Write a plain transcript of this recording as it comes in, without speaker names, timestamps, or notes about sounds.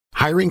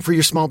Hiring for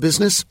your small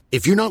business?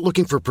 If you're not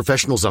looking for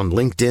professionals on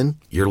LinkedIn,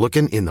 you're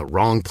looking in the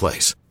wrong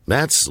place.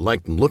 That's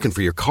like looking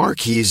for your car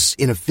keys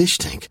in a fish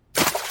tank.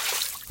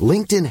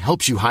 LinkedIn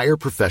helps you hire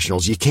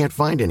professionals you can't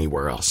find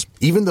anywhere else,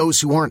 even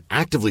those who aren't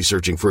actively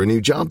searching for a new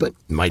job but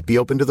might be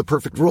open to the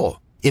perfect role.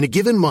 In a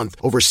given month,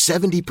 over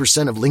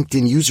 70% of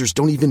LinkedIn users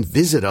don't even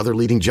visit other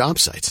leading job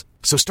sites.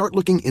 So start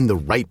looking in the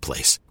right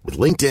place. With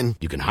LinkedIn,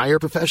 you can hire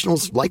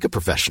professionals like a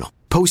professional.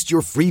 Post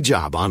your free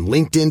job on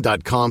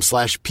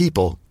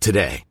linkedin.com/people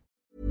today.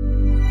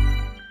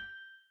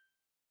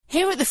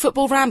 Here at the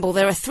Football Ramble,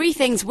 there are 3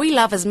 things we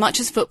love as much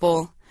as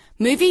football: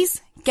 movies,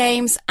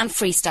 games and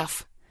free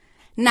stuff.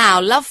 Now,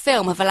 Love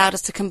Film have allowed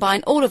us to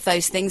combine all of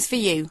those things for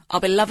you, our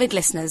beloved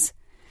listeners.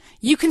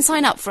 You can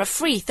sign up for a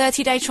free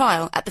 30-day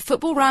trial at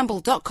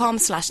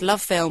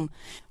thefootballramble.com/lovefilm,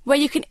 where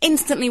you can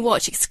instantly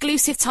watch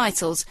exclusive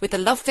titles with the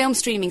Love Film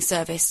streaming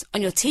service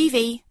on your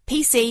TV,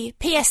 PC,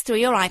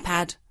 PS3 or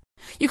iPad.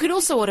 You can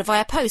also order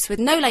via post with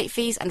no late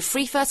fees and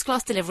free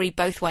first-class delivery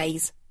both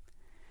ways.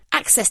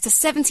 Access to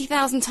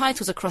 70,000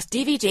 titles across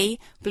DVD,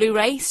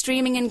 Blu-ray,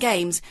 streaming and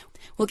games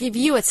will give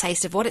you a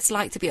taste of what it's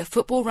like to be a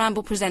Football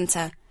Ramble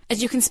presenter,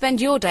 as you can spend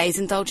your days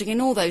indulging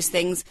in all those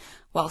things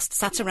whilst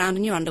sat around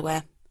in your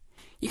underwear.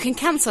 You can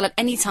cancel at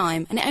any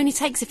time, and it only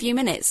takes a few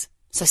minutes.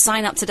 So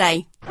sign up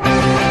today.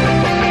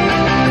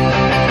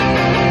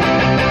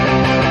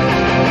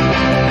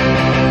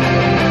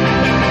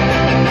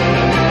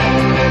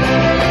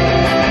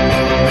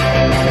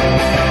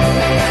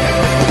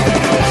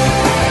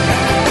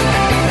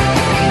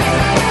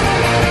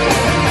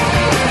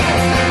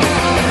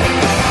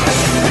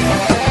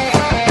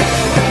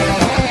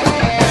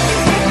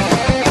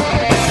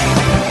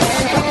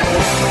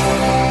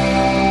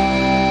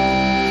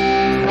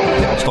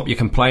 Stop your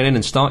complaining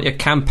and start your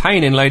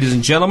campaigning, ladies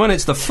and gentlemen.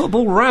 It's the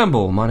Football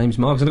Ramble. My name's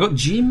Mark, and I've got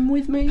Jim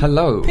with me.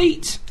 Hello.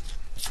 Pete.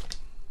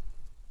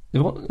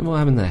 What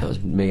happened there? That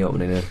was me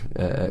opening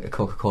a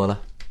Coca-Cola.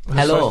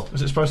 Hello.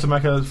 Was it supposed to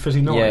make a fizzy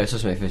noise? Yeah, it was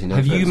supposed to make a fizzy noise.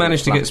 Have you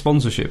managed to get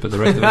sponsorship at the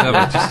rate that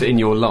we're just in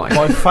your life?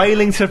 By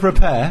failing to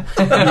prepare,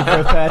 you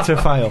prepare to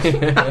fail.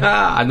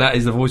 And that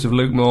is the voice of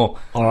Luke Moore.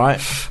 All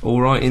right. All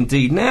right,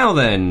 indeed. Now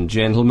then,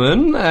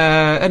 gentlemen,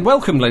 and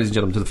welcome, ladies and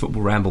gentlemen, to the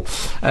Football Ramble.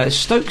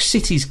 Stoke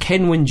City's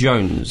Kenwyne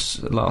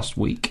Jones last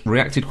week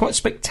reacted quite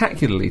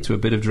spectacularly to a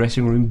bit of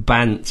dressing room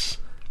bant.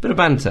 Bit of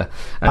banter,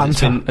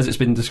 as it's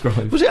been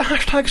described. Was it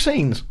hashtag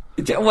scenes?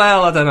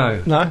 Well, I don't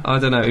know. No? I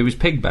don't know. It was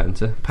pig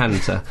banter,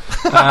 panter.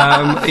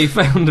 He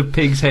found a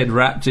pig's head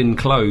wrapped in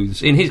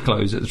his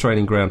clothes at the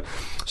training ground,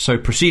 so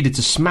proceeded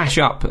to smash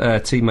up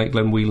teammate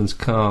Glenn Whelan's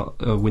car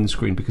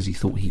windscreen because he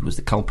thought he was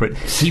the culprit.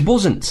 He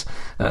wasn't,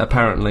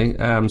 apparently,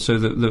 so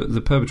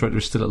the perpetrator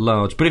is still at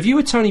large. But if you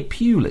were Tony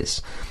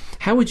Pulis,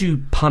 how would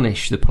you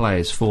punish the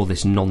players for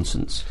this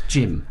nonsense?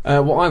 Jim?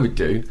 What I would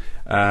do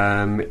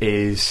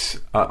is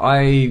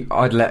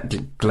I'd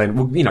let Glenn.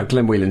 Well, you know,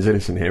 Glenn Whelan's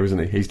innocent here, isn't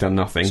he? He's done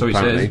nothing. So he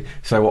apparently. says.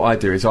 So what I'd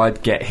do is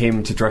I'd get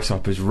him to dress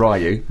up as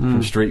Ryu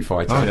from Street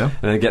Fighter, and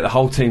then get the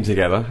whole team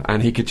together,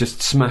 and he could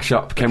just smash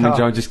up Kenwyne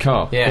Jones's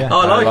car. Yeah.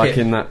 Oh, I like it.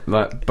 In that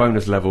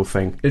bonus level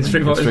thing In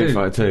Street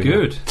Fighter 2.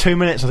 Good. 2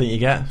 minutes, I think you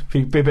get.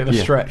 Be a bit of a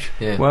stretch.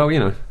 Yeah. Well, you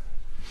know,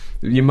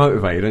 you're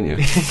motivated, aren't you?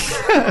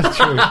 That's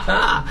true.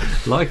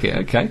 Like it.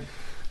 Okay.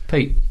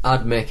 Pete?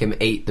 I'd make him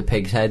eat the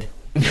pig's head.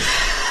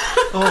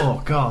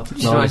 Oh, God.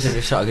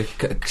 Just sort of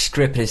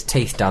scraping his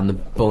teeth down the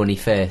bony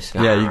face.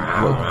 Yeah, you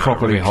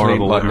properly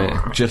horrible, clean,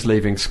 wouldn't it? Just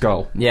leaving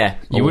skull. Yeah.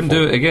 You wouldn't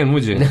do it again,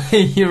 would you?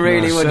 You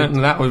really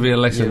wouldn't. That would be a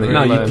lesson.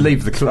 No, you'd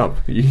leave the club.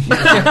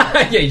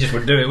 Yeah, you just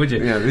wouldn't do it, would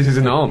you? Yeah, this is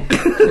an arm.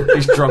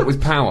 He's drunk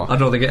with power. I'd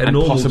rather get a and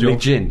normal possibly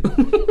job. gin.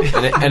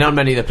 and on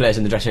many of the players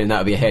in the dressing room, that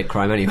would be a hate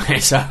crime anyway.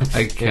 So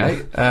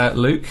Okay,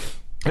 Luke.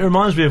 It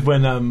reminds me of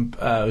when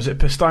was it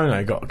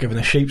Pistono got given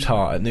a sheep's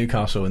heart at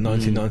Newcastle in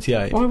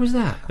 1998. Why was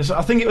that?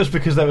 I think it was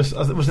because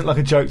wasn't it like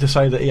a joke to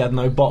say that he had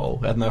no bottle,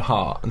 he had no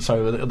heart, and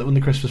so when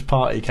the Christmas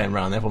party came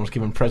round, everyone was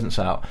giving presents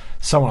out.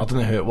 Someone, I don't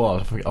know who it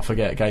was, I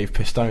forget, gave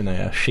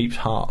Pistono a sheep's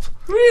heart.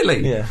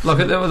 Really? Yeah. Like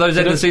those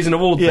end of the season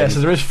award Yeah, things? so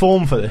there is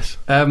form for this.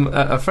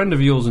 A friend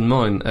of yours and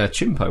mine,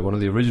 Chimpo, one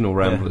of the original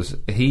Ramblers,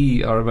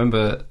 I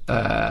remember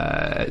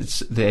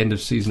it's the end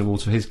of season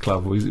awards for his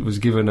club, was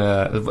given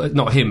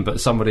not him, but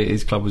somebody at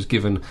his club was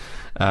given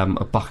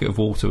a bucket of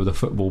water with a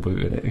football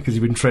boot in it because he'd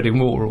been treading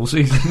water all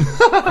season.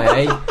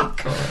 Hey,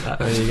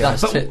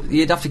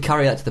 you'd have to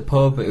carry that to the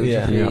pub. It would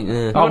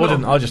I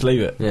wouldn't. I'll just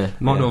leave it. Yeah.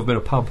 Might not have been a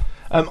pub.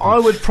 I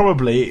would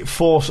probably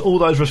force all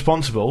those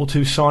responsible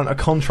to sign a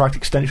contract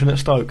extension at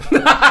Stoke.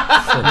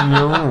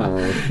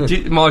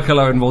 Michael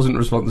Owen wasn't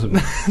responsible.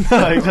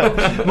 No,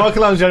 exactly.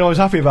 Michael Owen's the only one who's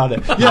happy about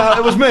it. Yeah,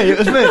 it was me.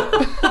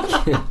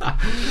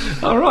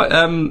 All right,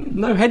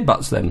 no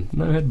headbutts then.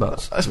 No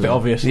headbutts. That's a bit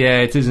obvious.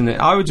 Yeah, it is, isn't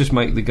it? I would just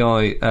make the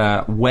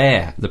guy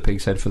wear the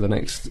pig's head for the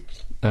next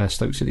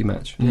Stoke City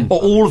match, or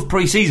all of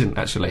pre-season.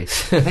 Actually, I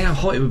think how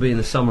hot it would be in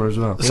the summer as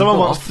well. Someone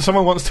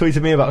once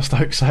tweeted me about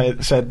Stoke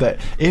said that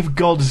if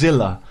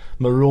Godzilla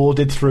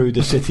marauded through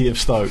the city of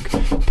Stoke,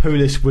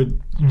 Pulis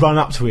would run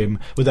up to him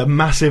with a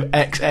massive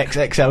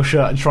XXXL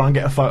shirt and try and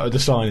get a photo to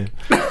sign him.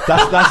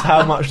 That's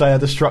how much they are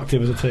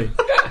destructive as a team.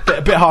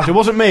 A bit harsh. It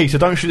wasn't me, so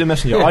don't shoot the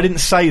messenger. I didn't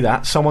say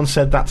that. Someone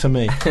said that to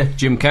me.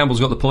 Jim Campbell's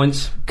got the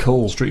points.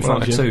 Cool. Street Well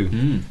Fighter done,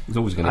 2. He's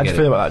always going to How do get you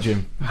feel it. about that,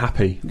 Jim?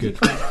 Happy. Good.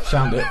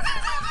 Sound it.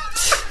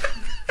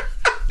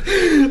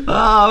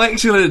 Oh,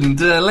 excellent.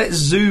 Let's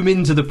zoom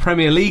into the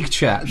Premier League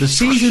chat. The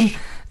season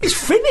is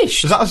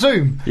finished. Is that a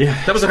zoom? Yeah.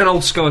 That was like an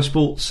old Sky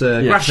Sports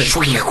graphic,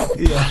 wasn't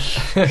it?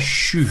 Yeah.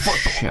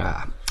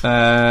 Shoosh.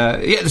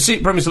 The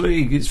Premier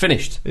League is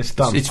finished. It's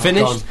done. It's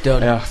finished.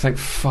 Done. Yeah, thank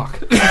fuck.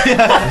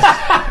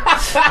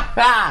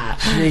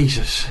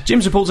 Jesus.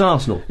 Jim supports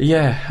Arsenal.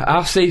 Yeah,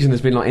 our season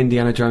has been like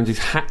Indiana Jones's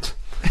hat.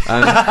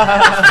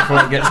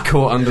 Before it gets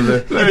caught under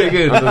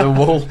the under the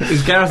wall.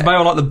 Is Gareth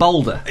Bale like the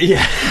boulder?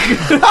 Yeah.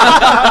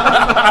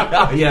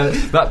 Yeah,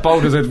 that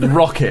boulder's a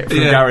rocket from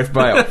Gareth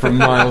Bale from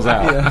miles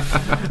out.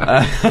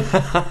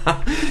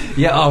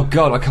 Yeah, oh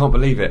God, I can't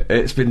believe it.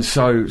 It's been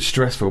so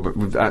stressful, but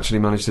we've actually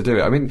managed to do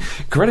it. I mean,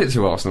 credit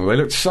to Arsenal. They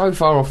looked so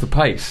far off the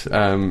pace.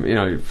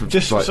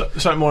 Just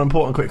something more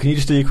important, quick. Can you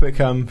just do your quick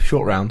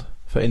short round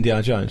for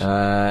Indiana Jones?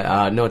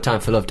 No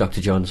time for love,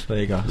 Dr. Jones. There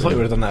you go. I thought you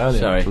would have done that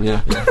earlier. Sorry.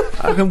 Yeah.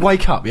 I can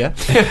wake up, yeah?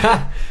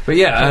 But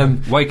yeah,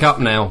 Wake up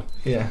now.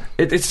 Yeah.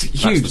 it's That's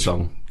huge. the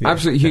song.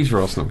 Absolutely huge for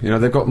Arsenal. You know,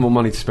 they've got more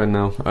money to spend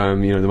now. The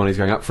money's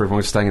going up for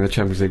everyone staying in the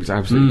Champions League. It's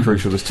absolutely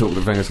crucial. There's talk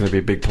that Wenger's going to be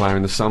a big player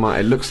in the summer.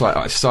 It looks like,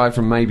 aside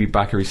from maybe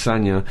Bakary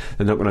Sagna,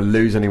 they're not going to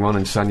lose anyone,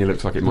 and Sagna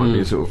looks like it might be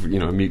a sort of,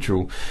 a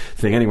mutual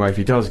thing anyway if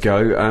he does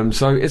go.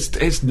 So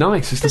it's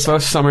nice. It's the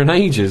first summer in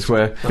ages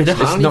where it's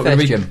not going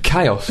to be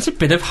chaos. There's a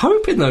bit of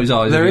hope in those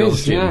eyes. There of yours,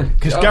 is, Jim. yeah.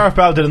 Because Gareth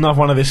Bale did another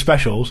one of his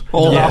specials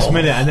last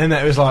minute, and then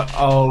it was like,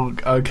 oh,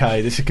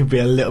 okay, this could be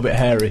a little bit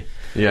hairy.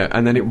 Yeah,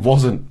 and then it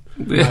wasn't.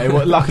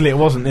 Luckily it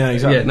wasn't. Yeah,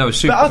 exactly. Yeah, no, it was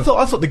super. But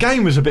I thought the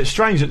game was a bit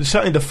strange.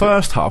 Certainly the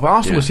first half,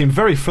 Arsenal seemed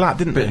very flat,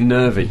 didn't A bit they?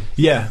 nervy.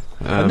 Yeah.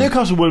 And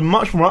Newcastle were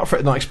much more up for it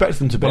than I expected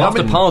them to be. Well,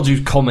 after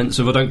Pardew's comments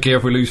of "I don't care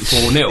if we lose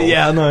 4-0,"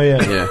 yeah, I know.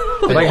 Yeah. Yeah,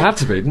 they had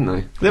to be, didn't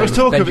they? There was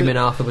talk Benjamin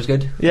of Arthur was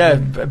good. yeah,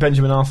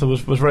 Benjamin Arthur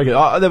was very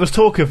good. There was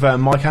talk of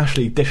Mike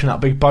Ashley dishing out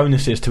big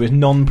bonuses to his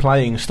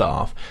non-playing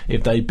staff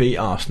if they beat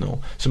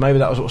Arsenal. So maybe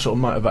that was what sort of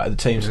motivated the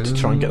teams to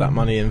try and get that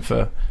money in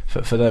for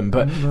them.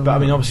 But I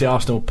mean, obviously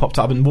Arsenal popped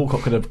up, and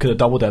Walcott could have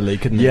doubled their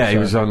lead, couldn't he? Yeah, he So-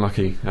 was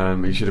unlucky.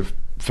 He should have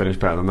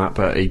finished better than that,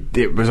 but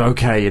it was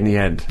okay in the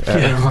end.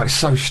 It was like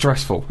so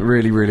stressful. It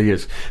really, really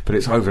is. But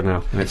it's over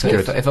now, and it's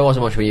good. If I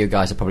wasn't watching with you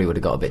guys, I probably would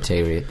have got a bit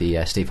teary at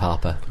the Steve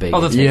Harper being.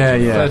 Oh, the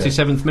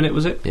 37th minute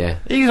was it? Yeah.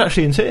 He was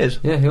actually in tears.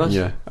 Yeah, he was.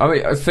 Yeah, I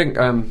mean, I think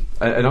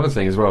another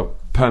thing as well.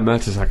 Per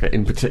Mertesacker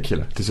in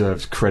particular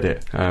deserves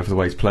credit for the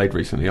way he's played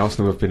recently.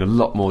 Arsenal have been a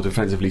lot more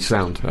defensively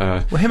sound. Well,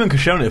 him and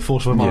Koscielny have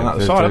forced Vermaelen out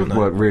the side, haven't they?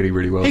 Work really,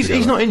 really well together.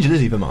 He's not injured, is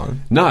he, Vermaelen?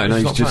 No, He's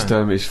he's not just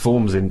playing. his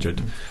form's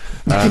injured.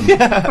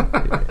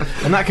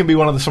 And that can be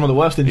some of the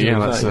worst injuries. Yeah,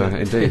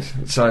 that's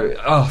indeed. So,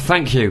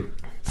 thank you.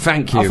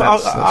 That's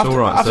That's all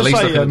right. It's the least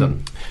I could have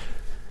done.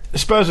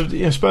 Spurs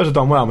have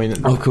done well. I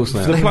mean, of course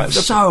they They're have.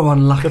 so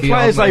unlucky. the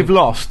players aren't they? they've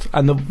lost,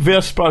 and the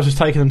Villa Spurs has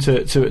taken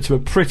them to a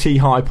pretty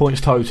high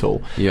points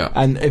total. Yeah.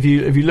 And if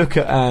you look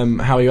at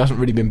how he hasn't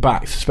really been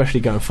backed, especially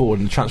going forward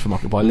in the transfer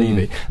market by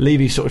Levy.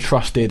 Levy sort of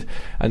trusted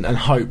and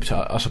hoped,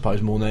 I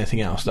suppose, more than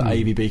anything else, that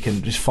AVB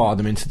can just fire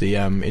them into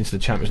the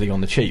Champions League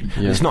on the cheap.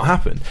 Yeah. It's not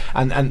happened.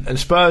 And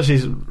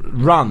Spurs'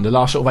 run, the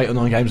last sort of 8 or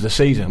 9 games of the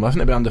season, I think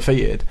they've been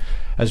undefeated,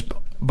 has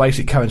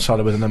basically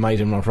coincided with an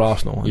amazing run for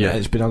Arsenal, and Yeah.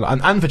 it's been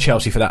and for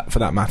Chelsea for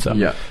that matter.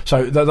 Yeah.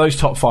 So those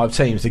top 5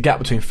 teams, the gap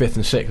between 5th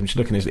and 6th, I'm just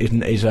looking,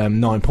 is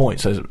 9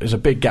 points. So there's a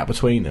big gap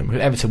between them.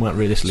 Everton weren't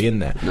realistically in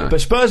there, No.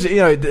 but Spurs,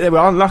 they were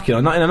unlucky.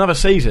 In another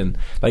season,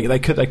 they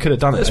could have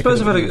done it.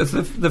 Spurs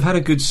they've had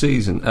a good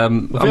season.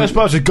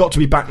 Spurs has got to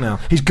be back now.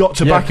 He's got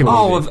to back him.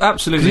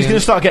 Absolutely. He's going to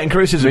start getting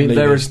criticism. I mean,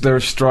 Levy. they're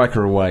a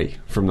striker away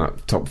from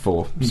that top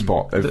 4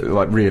 spot.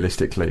 Like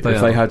realistically, if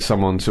they had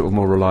someone sort of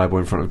more reliable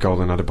in front of goal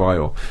than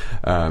Adebayo,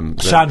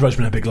 Sandro's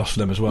been a big loss for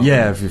them as well.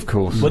 yeah, of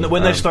course.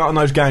 When they start on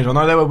those games, I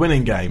know they were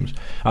winning games.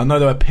 I know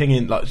they were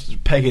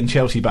pegging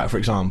Chelsea back, for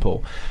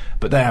example.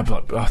 But they have,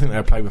 I think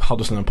they played with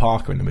Huddleston and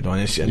Parker in the middle,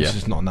 and it's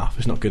just not enough.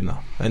 It's not good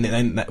enough.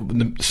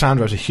 And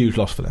Sandro's a huge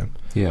loss for them.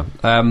 Yeah.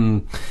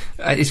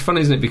 It's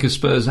funny, isn't it? Because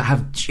Spurs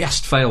have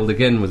just failed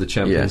again with the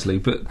Champions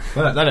League, but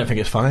They don't think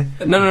it's funny.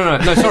 no.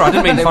 Sorry, I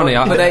didn't mean funny.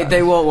 But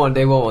they won't want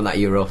that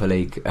Europa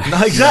League.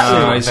 No,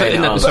 exactly.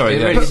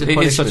 It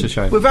is such a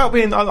shame. Without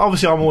being,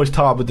 obviously, I'm always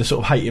tired with the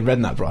sort of hating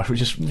Redknapp brush,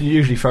 which is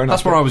usually fair enough.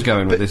 That's where I was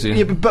going with this.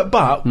 Yeah,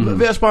 but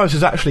Villa Spurs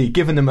has actually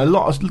given them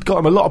got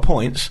them a lot of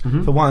points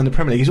for one in the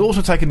Premier League. He's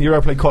also taken the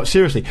Europa League quite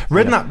seriously.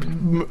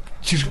 Redknapp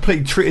just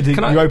completely treated the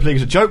Europa League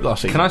as a joke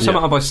last season. Can I sum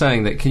it up by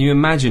saying that? Can you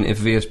imagine if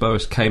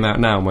Villas-Boas came out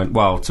now and went,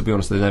 "Well, to be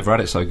honest, they've never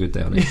had it so good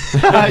down here."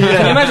 Can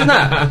you imagine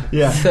that?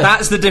 Yeah.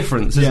 That's the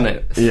difference, isn't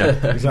it? Yeah,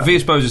 exactly.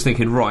 Villas-Boas is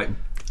thinking, right,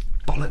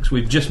 bollocks,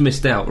 we've just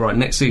missed out. Right,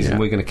 next season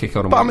we're going to kick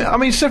on. But I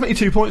mean,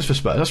 72 points for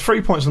Spurs. That's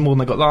 3 points more than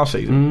they got last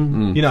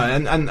season. You know,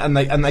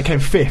 and they came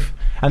fifth.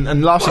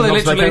 And last season they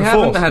they literally came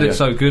haven't fourth. had it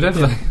so good, have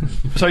they?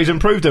 So he's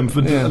improved them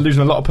for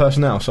losing a lot of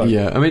personnel. So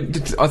I mean,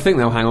 I think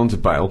they'll hang on to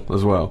Bale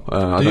as well. I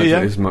don't think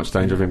there's much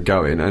danger of him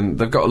going, and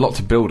they've got a lot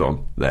to build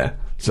on there.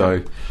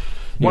 So.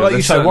 Well, like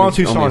you say, one or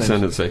two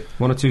signings.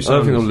 One or two signings. I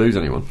don't think they'll lose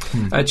anyone.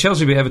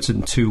 Chelsea beat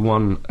Everton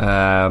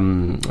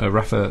 2-1.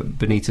 Rafa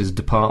Benitez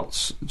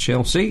departs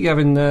Chelsea,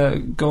 having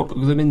got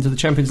them into the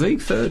Champions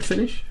League, third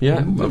finish.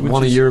 Yeah,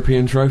 won a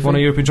European trophy. Won a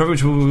European trophy,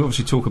 which we'll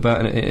obviously talk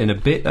about in a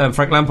bit.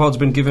 Frank Lampard's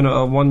been given a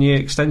 1-year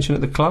extension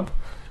at the club.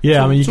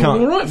 Yeah, I mean, you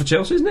can't. All right for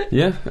Chelsea, isn't it?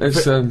 Yeah,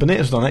 it's Benitez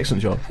has done an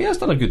excellent job. He has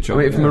done a good job.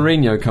 I mean, if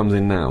Mourinho comes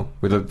in now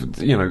with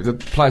the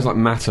players like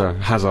Mata,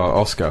 Hazard,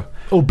 Oscar,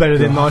 all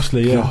bedded in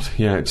nicely. Yeah, God,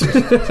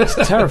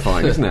 it's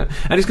terrifying, isn't it?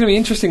 And it's going to be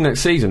interesting next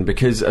season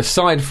because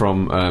aside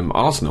from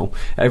Arsenal,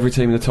 every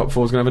team in the top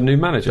four is going to have a new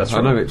manager. That's I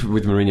know it,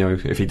 with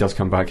Mourinho, if he does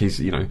come back, he's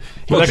they're going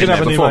to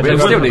have a new manager. But they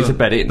still need to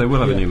bed in. They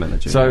will have a new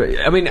manager. So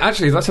I mean,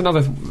 actually, that's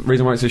another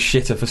reason why it's a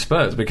shitter for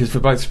Spurs, because for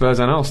both Spurs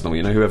and Arsenal,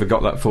 whoever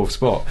got that fourth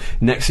spot,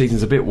 next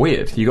season's a bit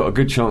weird. You got a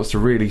good chance to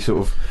really sort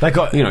of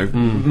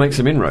make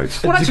some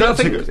inroads. Well, actually, I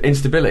think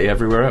instability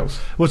everywhere else.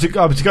 Well, to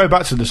go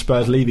back to the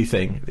Spurs Levy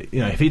thing,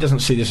 if he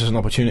doesn't see this as an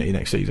opportunity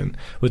next season,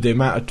 with the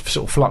amount of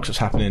sort of flux that's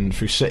happening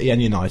through City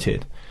and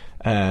United,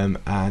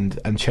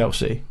 and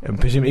Chelsea, and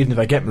presumably even if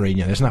they get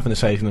Mourinho, there's nothing to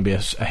say he's going to be a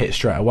hit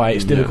straight away.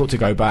 It's difficult to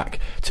go back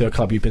to a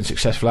club you've been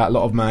successful at. A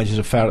lot of managers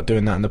have failed at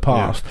doing that in the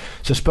past.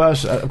 So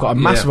Spurs have got a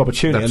massive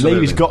opportunity, and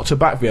Levy's got to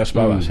back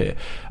Villas-Boas here.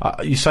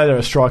 You say they're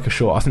a striker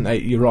short. I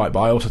think you're right,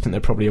 but I also think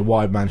they're probably a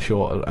wide man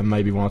short, and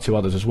maybe one or two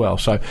others as well.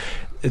 So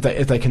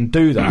if they can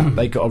do that,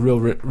 they've got a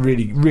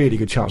really, really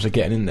good chance of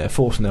getting in there,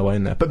 forcing their way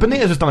in there. But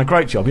Benitez has done a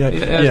great job.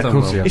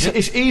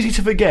 It's easy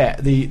to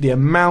forget the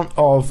amount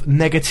of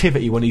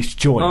negativity when he's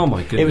joined. Oh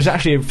my goodness. It was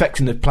actually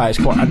affecting the players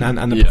quite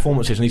and the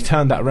performances, and he's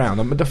turned that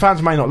around. The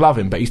fans may not love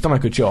him, but he's done a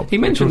good job. He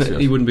mentioned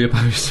that he wouldn't be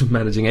opposed to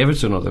managing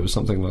Everton, or there was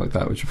something like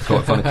that, which was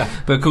quite funny.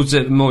 But of course,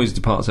 Moyes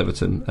departs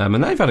Everton,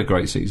 and they've had a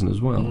great season as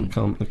well.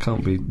 It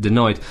can't be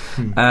denied.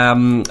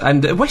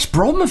 And West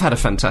Brom have had a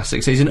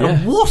fantastic season,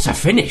 and what a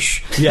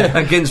finish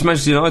against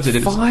Manchester United.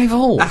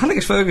 5-5.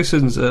 Alex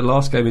Ferguson's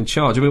last game in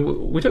charge. I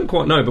mean, we don't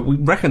quite know, but we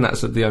reckon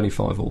that's the only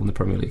 5-5 in the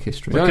Premier League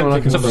history.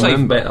 It's a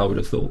safe bet, I would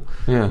have thought.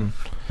 Yeah.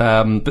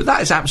 But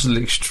that is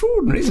absolutely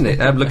extraordinary, isn't it?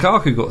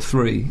 Lukaku got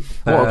 3.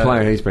 What a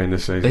player he's been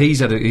this season. He's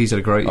had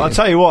a great year. I'll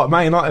tell you what,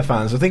 Man United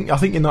fans, I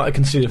think United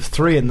conceded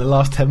 3 in the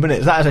last 10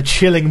 minutes. That is a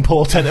chilling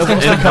portent of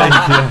what's to come.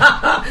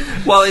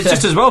 Well, it's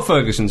just as well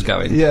Ferguson's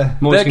going. Yeah.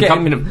 They're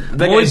getting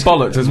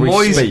bollocked as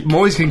we speak.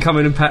 Moyes can come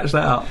in and patch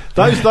that up.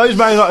 Those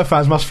Man United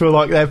fans must feel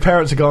like their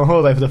parents are going on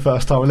holiday for the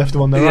first time and left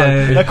them on their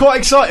own. They're quite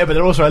excited, but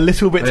they're also a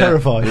little bit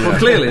terrified. Well,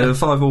 clearly, the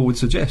 5-5 would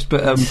suggest.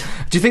 But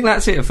do you think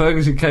that's it?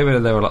 Ferguson came in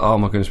and they were like, "Oh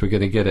my goodness, we're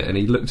going to get it," and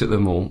he looked at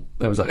them all.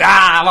 They was like,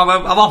 I'm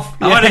off.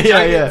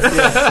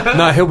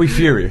 No, he'll be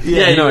furious.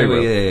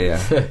 Yeah.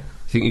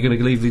 Think you're going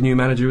to leave the new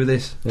manager with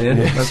this? Yeah,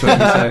 that's what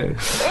you're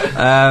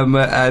saying.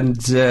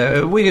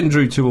 And Wigan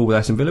drew 2-2 with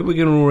Aston Villa.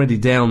 Wigan are already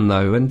down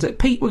though, and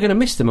Pete, we're going to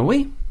miss them, are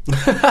we?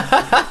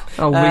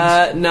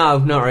 No,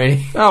 not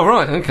really. Oh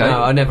right, okay.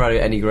 No, I never had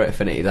any great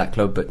affinity to that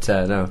club, but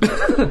no.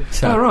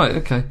 Oh right,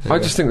 okay. I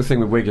just think the thing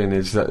with Wigan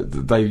is that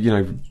they,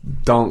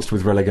 danced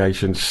with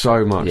relegation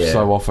so much,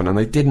 so often, and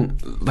they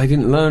didn't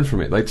learn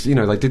from it. They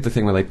did the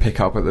thing where they pick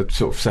up at the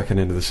sort of second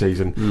end of the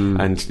season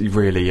and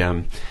really,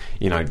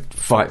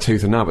 fight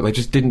tooth and nail, but they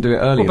just didn't do it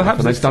early enough,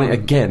 and they've done it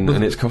again,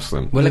 and it's cost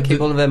them. Will they keep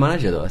all of their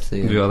manager though?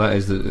 Yeah, that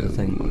is the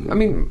thing. I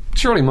mean,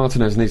 surely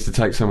Martinez needs to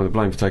take some of the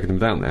blame for taking them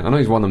down there. I know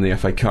he's won them the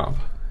FA Cup.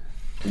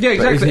 Yeah,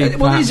 exactly.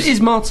 Well, is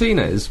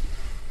Martinez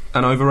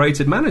an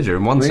overrated manager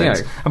in one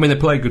sense? I mean, they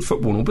play good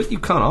football, but you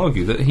can't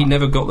argue that he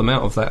never got them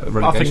out of that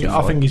relegation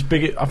fight. I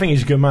think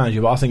he's a good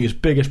manager, but I think his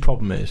biggest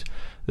problem is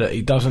that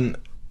he doesn't.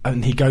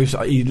 And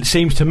he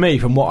seems to me,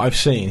 from what I've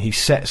seen, he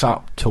sets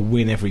up to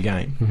win every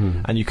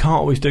game. And you can't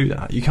always do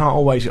that. You can't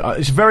always.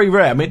 It's very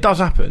rare. I mean, it does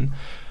happen.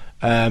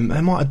 They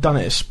might have done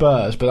it at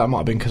Spurs, but that might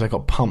have been because they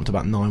got pumped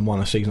about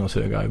 9-1 a season or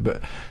two ago.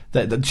 But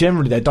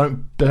generally, they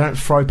don't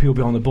throw people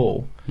behind the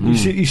ball.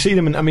 You see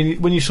them.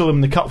 When you saw them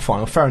in the cup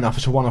final, fair enough.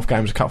 It's a one-off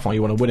game. It's a cup final.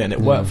 You want to win it, and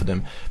it worked for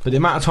them. But the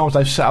amount of times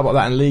they've set up like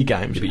that in league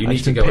games, but you need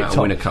to go out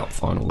and win a cup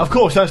final. Of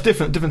course, that's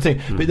different thing.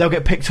 But they'll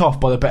get picked off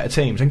by the better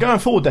teams. And going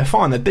forward, they're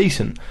fine. They're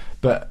decent.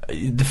 But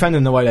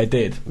defending the way they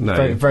did,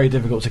 very, very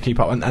difficult to keep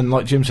up. And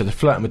like Jim said, they're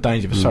flirting with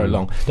danger for so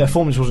long. Their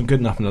performance wasn't good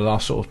enough in the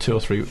last sort of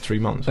 2 or 3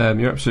 months.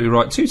 You're absolutely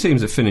right. 2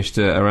 teams that finished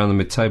around the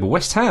mid-table.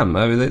 West Ham,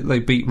 they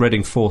beat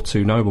Reading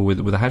 4-2 Noble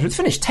with a hat-trick.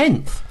 Finished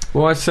 10th.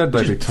 Well, I said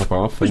they'd be top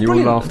half, and you all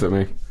laughed at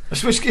me.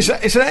 It's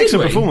an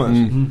excellent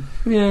performance.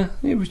 Yeah,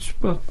 it was.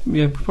 Well,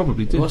 yeah,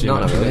 probably did. It was Jim,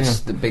 not. actually,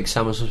 It's the big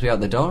Sam was supposed to be out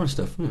the door and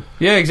stuff.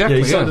 Yeah, exactly.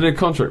 Yeah, he signed a new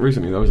contract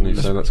recently, though, hasn't he?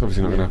 So that's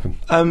obviously not going to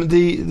happen.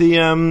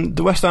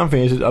 The West Ham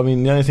thing is, I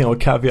mean, the only thing I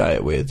would caveat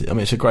it with, I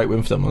mean, it's a great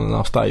win for them on the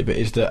last day, but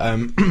is that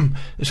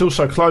it's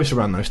also close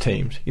around those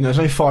teams. You know, there's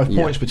only 5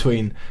 points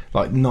between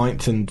like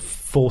 9th and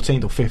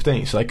 14th or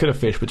 15th, so they could have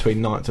fished between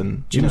 9th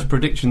and. Jim's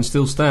prediction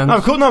still stands. No,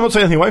 of course, no, I'm not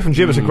taking anything away from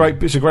Jim. It's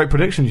a great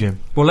prediction, Jim.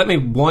 Well, let me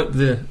wipe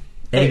the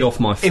egg off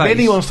my face. If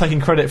anyone's taking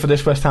credit for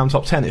this West Ham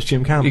top 10, it's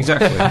Jim Campbell.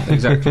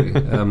 Exactly.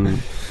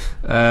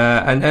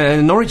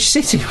 And Norwich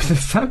City with a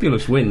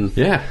fabulous win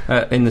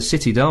in the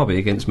City derby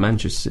against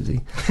Manchester City.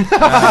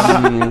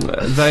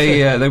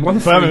 They won.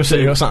 Birmingham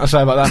City got something to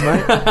say about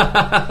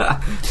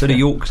that, mate. So did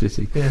York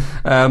City.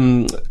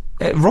 Yeah.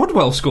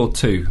 Rodwell scored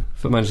 2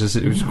 for Manchester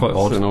City, which is quite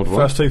odd. An odd one.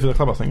 First 2 for the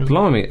club, I think.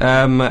 Blimey.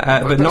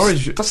 But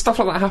Norwich. Stuff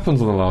like that happens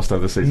on the last day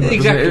of the season.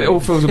 Exactly. It all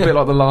feels a bit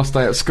like the last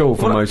day at school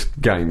for most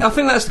games. I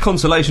think that's the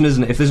consolation,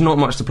 isn't it? If there's not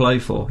much to play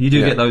for, you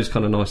do get those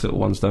kind of nice little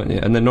ones, don't you?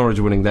 And then Norwich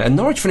are winning there. And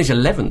Norwich finished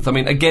 11th. I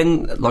mean,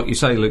 again, like you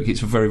say, Luke, it's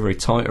very, very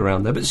tight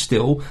around there, but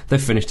still,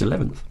 they've finished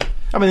 11th.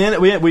 I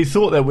mean, we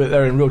thought they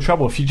were in real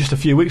trouble just a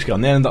few weeks ago,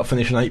 and they ended up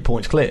finishing 8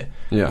 points clear.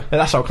 Yeah.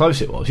 That's how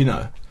close it was, you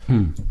know.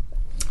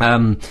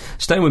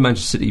 Staying with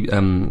Manchester City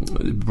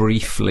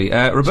briefly,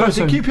 Roberto.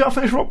 So did QPR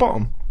finish rock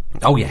bottom?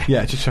 Oh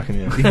yeah, just checking.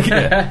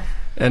 Yeah.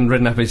 And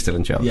Redknapp is still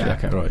in charge. Yeah,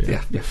 okay, right.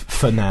 Yeah.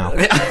 For now,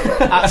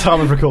 at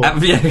time of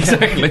recording. Yeah,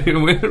 exactly.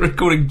 We're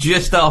recording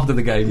just after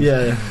the game.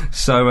 Yeah.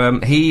 So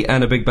he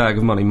and a big bag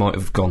of money might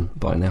have gone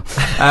by now.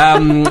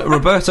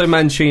 Roberto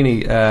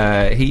Mancini,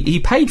 he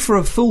paid for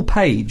a full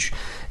page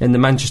in the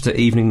Manchester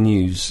Evening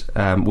News,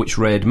 which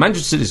read,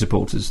 "Manchester City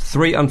supporters,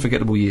 3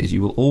 unforgettable years.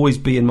 You will always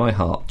be in my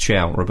heart.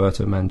 Ciao,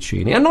 Roberto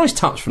Mancini." A nice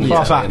touch from the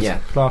Class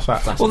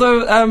act.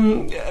 Although,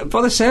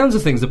 by the sounds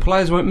of things, the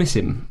players won't miss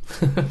him.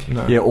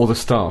 No. Yeah, or the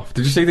staff.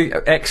 Did you see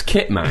the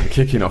ex-kit man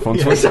kicking off on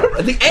Twitter?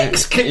 The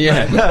ex-kit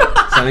man?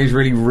 Yeah. Saying he's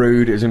really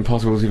rude, it was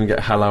impossible to even get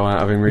hello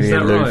out of him, really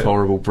aloof, right?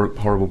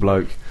 Horrible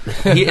bloke.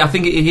 I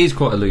think he is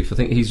quite aloof. I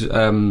think he's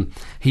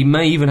he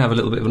may even have a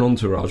little bit of an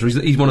entourage.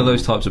 He's one of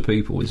those types of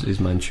people, is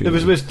Mancini.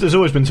 There's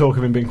always been talk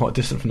of him being quite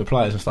distant from the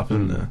players and stuff,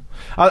 isn't there?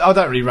 I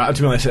don't really,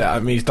 to be honest, I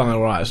mean, he's done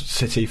all right at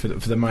City for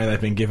the money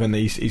they've been given.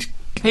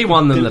 He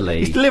won them the league.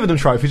 He's delivered them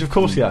trophies, of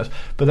course he has,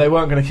 but they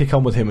weren't going to kick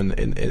on with him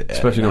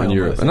especially not in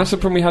Europe. And that's the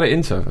problem we had at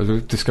Inter, as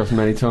we've discussed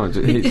many times.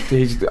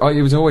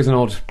 He was always an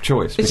odd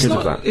choice because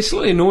of that. It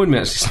slightly annoyed me,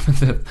 actually, some of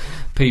the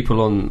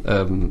people on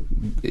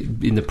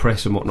in the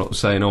press and whatnot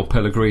saying, "Oh,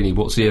 Pellegrini,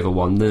 what's he ever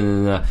won?"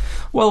 No.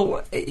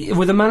 Well,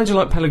 with a manager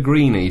like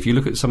Pellegrini, if you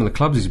look at some of the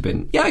clubs he's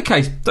been,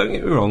 okay, don't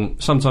get me wrong,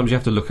 sometimes you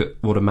have to look at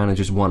what a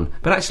manager's won,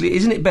 but actually,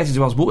 isn't it better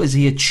to ask what has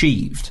he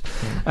achieved?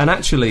 And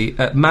actually,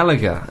 at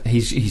Malaga,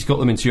 he's got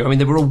them into. I mean,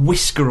 they were a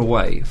whisker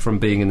away from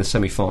being in the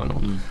semi-final.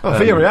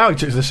 Villarreal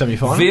took to the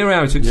semi-final.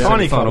 Villarreal took to the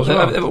semi-final.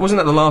 Well. Wasn't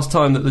that the last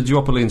time that the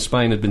duopoly in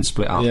Spain had been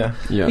split up? Yeah.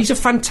 He's a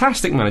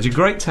fantastic manager,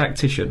 great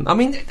tactician. I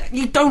mean,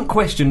 you don't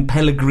question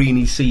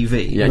Pellegrini's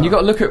CV. Yeah, and you've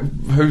got to look at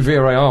who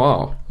Villarreal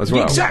are as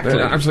well. Exactly.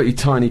 They're an absolutely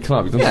tiny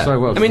club. He's done so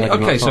well. I mean,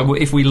 okay, so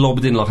if we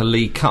lobbed in like a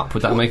League Cup,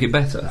 would that make it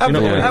better? At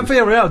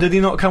Villarreal, did he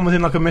not come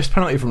within like a missed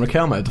penalty from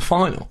Riquelme at the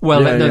final?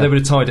 Well, they would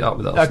have tied it up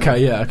with us.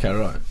 Okay,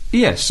 right.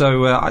 Yeah,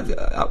 so I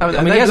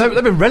mean,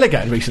 they've been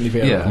relegated recently.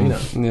 Villarreal,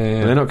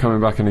 yeah. They're not coming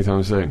back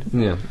anytime soon.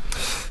 Yeah.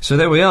 So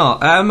there we are.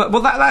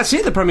 Well, that's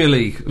it. The Premier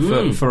League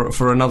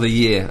for another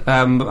year.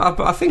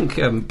 I think,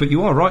 but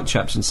you are right,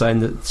 chaps, in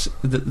saying that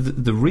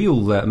the real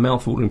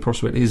mouth-watering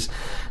prospect is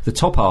the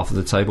top half of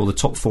the table, the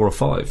top 4 or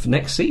 5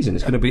 next season.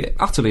 It's going to be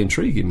utterly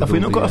intriguing. Have we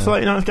not got a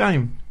 39th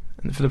game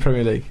for the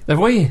Premier League? Have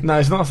we? No,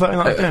 it's not a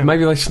 39th game.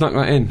 Maybe they snuck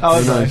that in.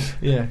 Oh, nice.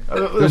 Yeah.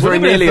 It was very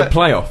nearly a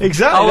playoff.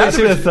 Exactly. That's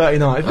a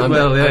 39th.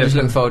 I'm just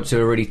looking forward to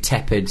a really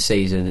tepid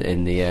season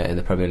in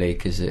the Premier League,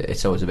 because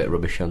it's always a bit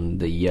rubbish on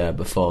the year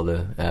before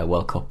the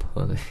World Cup.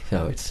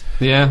 So it's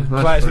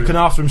players looking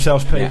after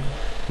themselves, Pete.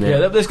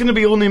 Yeah, there's going to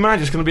be all new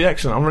managers. It's going to be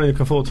excellent. I'm really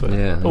looking forward to it.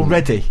 Yeah,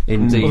 already.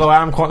 Indeed. Although I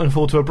am quite looking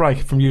forward to a break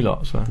from you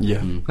lot. So.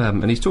 Yeah.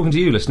 And he's talking to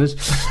you, listeners.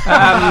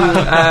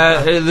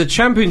 The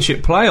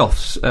Championship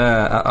playoffs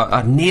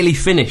are nearly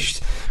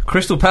finished.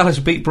 Crystal Palace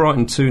beat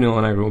Brighton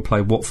 2-0 and will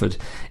play Watford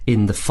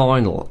in the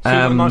final.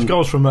 Nice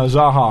goals from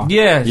Zaha.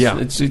 Yeah.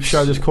 It's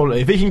showed his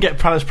quality. If he can get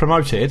Palace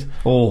promoted,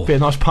 it'd be a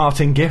nice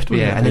parting gift,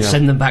 wouldn't it? And then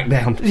send them back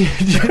down. Do you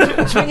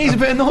think he's a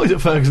bit annoyed that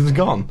Ferguson's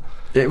gone?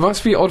 It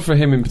must be odd for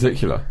him in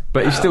particular,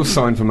 but he's still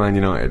signed for Man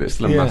United. It's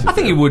massive. I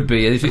think he would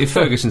be if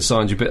Ferguson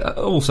signed you, but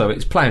also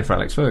it's playing for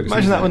Alex Ferguson.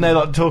 Imagine that when they're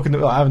like talking,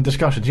 having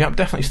discussions. Yeah,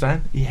 definitely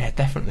staying. Yeah,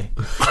 definitely.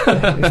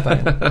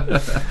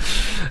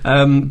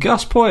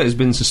 Gus Poyet has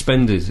been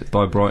suspended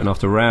by Brighton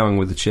after rowing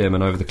with the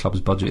chairman over the club's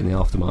budget in the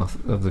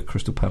aftermath of the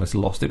Crystal Palace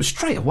loss. It was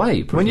straight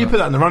away. When you put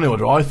that in the running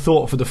order, I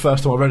thought for the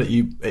first time I read it,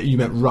 you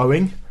meant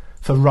rowing.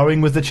 For rowing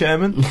with the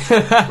chairman.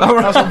 I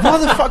was like, why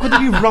the fuck would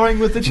you be rowing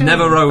with the chairman?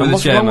 Never row with the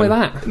chairman. What's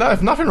wrong with that? No,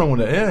 there's nothing wrong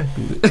with it, yeah.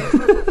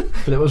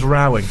 But it was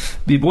rowing.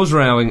 It was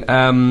rowing.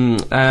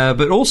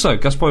 But also,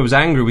 Gus Poyet was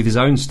angry with his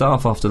own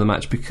staff after the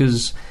match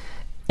because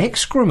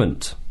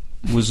excrement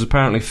was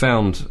apparently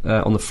found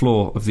on the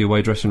floor of the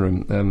away dressing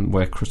room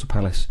where Crystal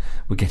Palace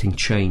were getting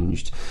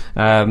changed,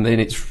 and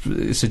it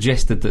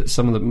suggested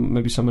that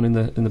maybe someone in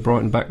the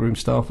Brighton backroom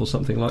staff or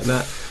something like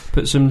that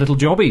put some little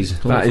jobbies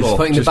on the floor.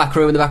 Putting the back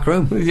room in the back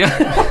room.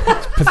 Yeah.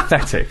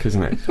 Pathetic,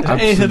 isn't it?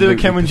 Anything to do with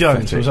Cameron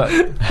Jones? Was that?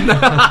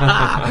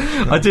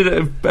 I did.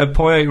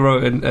 Poyet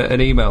wrote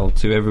an email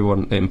to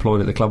everyone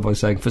employed at the club by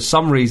saying, for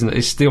some reason that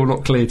is still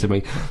not clear to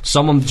me,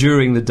 someone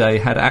during the day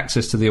had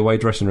access to the away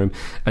dressing room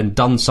and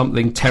done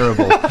something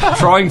terrible,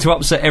 trying to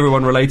upset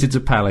everyone related to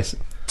Palace.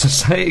 To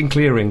say it in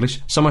clear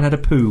English, someone had a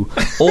poo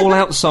all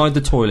outside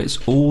the toilets,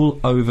 all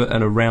over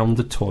and around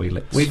the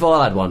toilets. We've all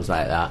had ones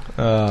like that.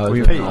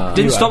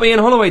 Didn't stop Ian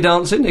Holloway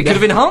dancing. It could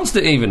have enhanced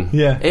it even.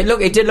 Yeah.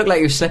 It did look like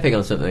you were slipping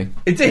on something.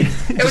 It did.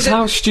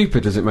 How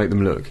stupid does it make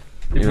them look?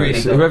 Really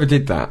whoever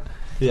did that.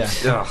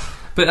 Yeah.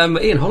 But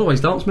Ian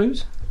Holloway's dance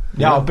moves.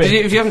 Yeah,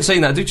 if you haven't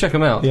seen that, do check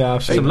them out. Yeah,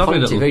 I've seen some lovely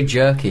Pointy, little. very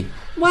jerky.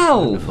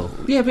 Well,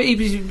 yeah, but he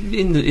was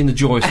in the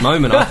joyous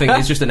moment. I think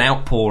it's just an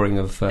outpouring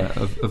of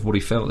what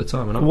he felt at the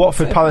time. And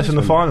Watford Palace in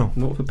the final.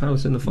 Watford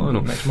Palace in the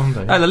final Next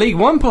Monday. The League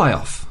One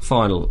playoff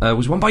final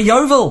was won by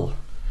Yeovil.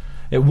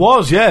 It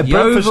was, yeah.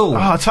 Yeovil.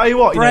 I'll tell you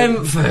what.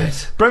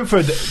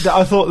 Brentford.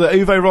 I thought that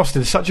Uwe Ross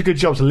did such a good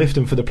job to lift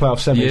them for the playoff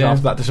semis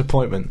after that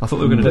disappointment. I thought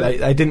they were going to.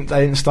 They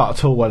didn't start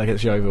at all well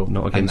against Yeovil.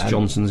 Not against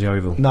Johnson's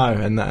Yeovil. No,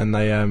 and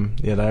they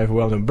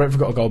overwhelmed them.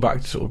 Brentford got a goal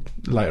back sort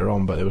of later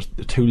on, but it was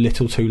too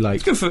little, too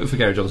late. It's good for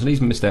Gary Johnson.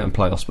 He's missed out on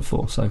playoffs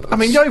before. So I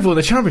mean, Yeovil in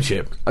the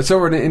Championship. I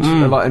saw an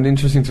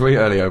interesting tweet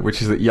earlier,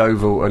 which is that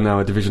Yeovil are now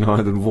a division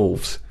higher than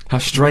Wolves. How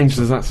strange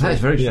does that sound? That is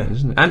very strange,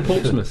 isn't it? And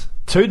Portsmouth.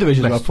 2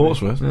 divisions above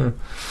Portsmouth. Yeah.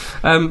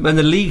 And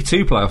the League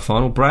Two playoff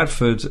final,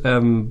 Bradford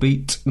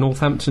beat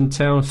Northampton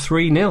Town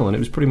 3-0, and it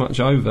was pretty much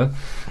over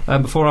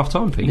before half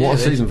time. Pete. What a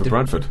season for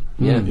Bradford!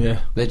 Yeah.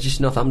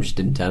 Northampton just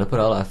didn't turn up at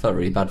all. I felt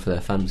really bad for their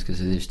fans because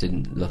they just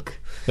didn't look.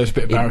 It was a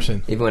bit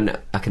embarrassing. Even when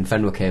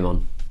Akinfenwa came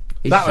on.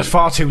 That was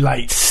far too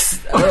late.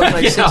 60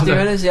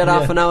 minutes, he had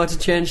half an hour to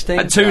change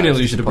things. At 2-0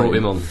 you should have brought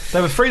him on.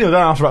 They were 3-0 down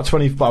after about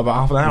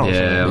half an hour or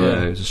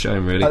something. It was a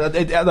shame, really.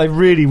 They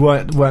really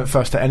weren't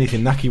first at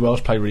anything. Naki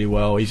Wells played really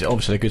well. He's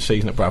obviously a good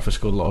season at Bradford,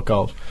 scored a lot of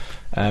goals.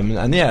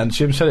 And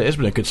Jim said it has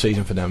been a good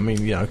season for them. I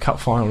mean,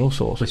 cup final and all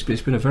sorts.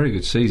 It's been a very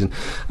good season.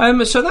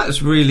 So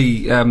that's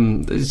really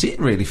is it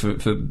really for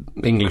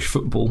English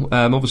football.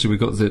 Obviously we've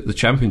got the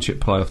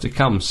Championship playoff to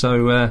come.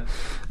 So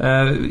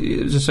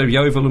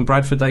Yeovil and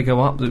Bradford, they go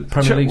up. The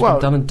Premier League's been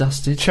done and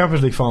dusted.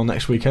 Champions League final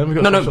next weekend.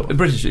 We've got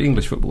British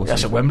English football.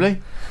 Yes, at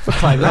Wembley.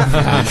 Claim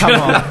that. Come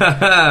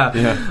on.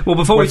 Yeah. Well,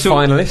 before we talk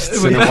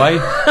finalists in a way,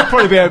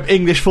 probably be an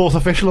English fourth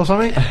official or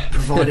something.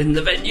 Providing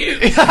the venue.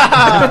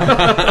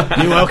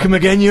 You're welcome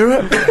again,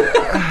 Europe.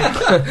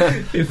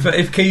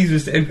 if Keys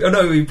was,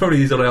 he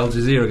probably is on Al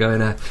Jazeera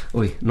going,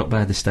 "Oi, not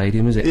bad the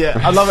stadium, is it?" Yeah,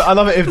 I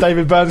love it if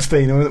David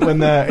Bernstein,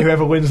 when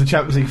whoever wins the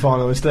Champions League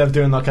final, instead of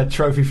doing like a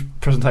trophy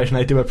presentation,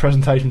 they do a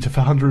presentation for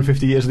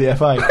 150 years of the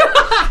FA,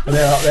 and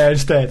they're up there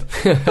instead.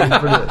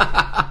 Brilliant.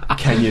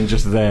 Kenyon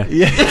just there.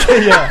 Yeah.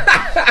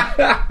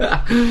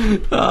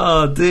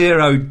 Oh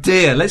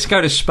dear. Let's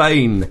go to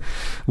Spain,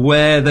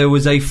 where there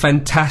was a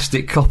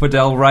fantastic Copa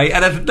del Rey,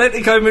 and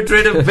Atletico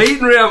Madrid have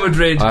beaten Real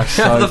Madrid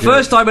for the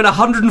first time in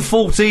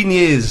 114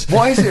 years.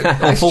 Why is it?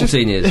 Or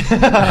 14 years.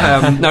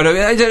 No,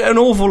 it's an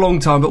awful long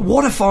time, but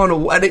what a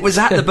final. And it was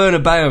at the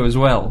Bernabeu as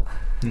well.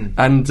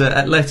 And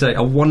Atleti,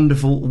 a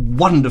wonderful,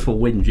 wonderful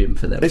win, Jim,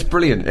 for them. It's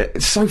brilliant.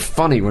 It's so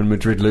funny when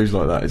Madrid lose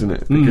like that, isn't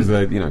it? Because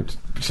they're,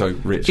 so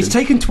rich. It's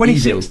taken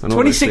 26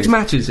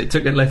 matches it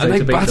took Atleti and they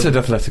to beat battered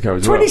them. Atletico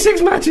as well.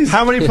 26 matches!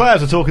 How many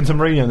players are talking to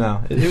Mourinho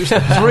now? It was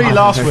 3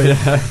 last week.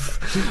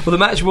 Well, the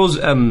match was...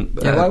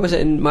 why was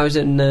it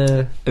in...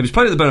 It was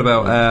played at the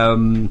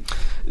Bernabeu.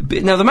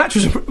 Now, the match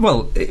was...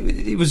 Well,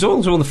 it was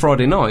also on the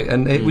Friday night,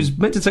 and it was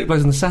meant to take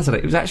place on the Saturday.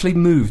 It was actually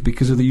moved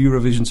because of the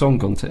Eurovision Song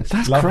Contest.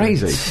 That's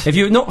crazy. If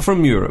you're not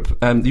from Europe,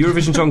 the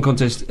Eurovision Song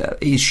Contest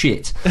is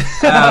shit.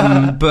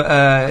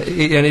 But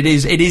it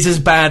is as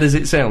bad as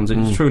it sounds.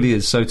 It truly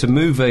is. So to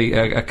move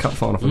a cup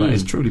final for that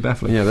is truly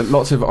baffling. Yeah, there are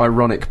lots of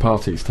ironic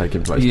parties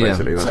taking place,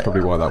 basically. That's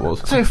probably why that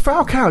was. So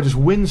Falcao just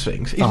wins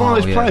things. He's one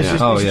of those players.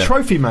 He's a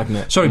trophy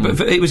magnet. Sorry, but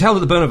it was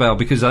held at the Bernabeu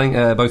because I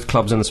think both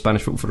clubs and the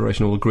Spanish Football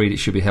Federation all agreed it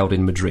should be held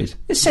in Madrid.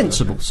 A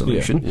sensible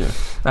solution.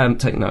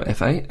 Take note,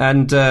 FA.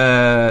 And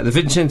the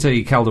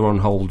Vicente Calderon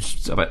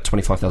holds about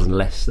 25,000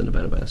 less than the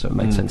Bernabeu, so it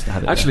made sense to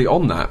have it Actually, there.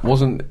 on that,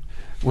 wasn't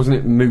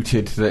it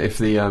mooted that if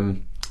the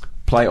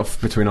playoff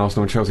between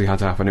Arsenal and Chelsea had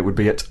to happen, it would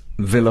be at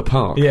Villa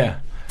Park? Yeah.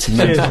 Just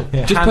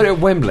put it at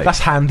Wembley. That's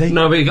handy.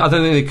 No, but I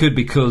don't think they could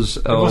because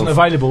it wasn't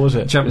available, was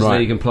it? Champions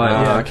League and play.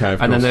 Okay,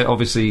 and then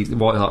obviously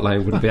White Hart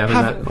Lane wouldn't be having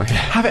that.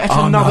 Have it at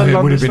another London.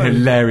 It would have been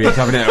hilarious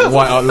having it at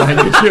White Hart Lane.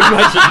 Could you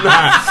imagine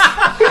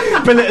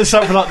that? Bill it as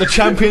something like the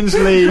Champions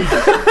League.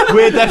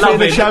 We're definitely in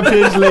the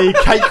Champions League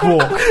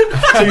cakewalk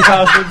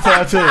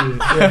 2013.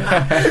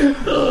 Yeah.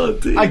 Oh,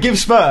 dear. I give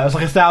Spurs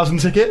like 1,000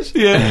 tickets.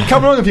 Yeah,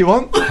 come along if you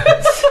want.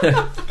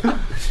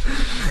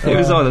 It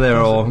was either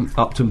there or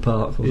Upton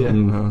Park or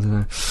something. I don't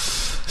know.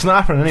 It's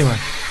not happening anyway.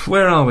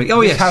 Where are we?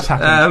 Oh, This yes. has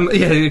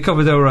happened.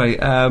 Copa del Rey.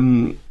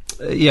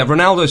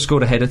 Ronaldo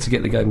scored a header to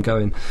get the game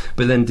going,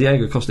 but then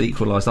Diego Costa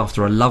equalised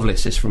after a lovely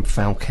assist from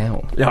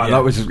Falcao. Yeah,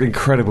 that was an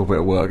incredible bit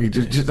of work. He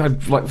just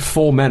had like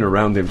 4 men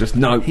around him. Just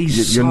no,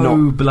 He's you're so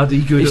not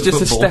bloody good. He's at just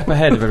football. a step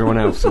ahead of everyone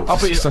else. I'll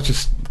be- Such a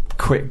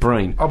quick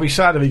brain. I'll be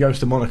sad if he goes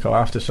to Monaco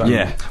after so.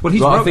 Yeah. Well,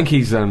 he's I think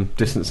he's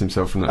distanced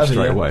himself from that Has he,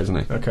 straight yeah? away,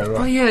 hasn't he? Okay, Oh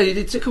right. yeah,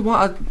 it took a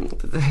while.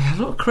 A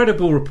lot of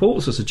credible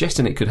reports are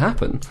suggesting it could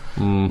happen.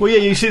 Well, yeah,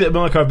 you see that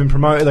Monaco have been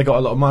promoted. They got a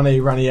lot of money.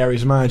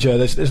 Ranieri's manager.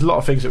 There's a lot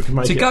of things that can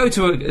make To it. go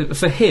to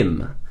for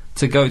him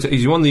to go to,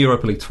 he's won the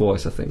Europa League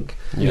twice, I think.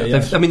 Yeah, yeah.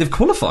 They've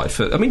qualified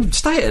for. I mean,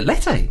 stay at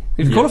Lecce.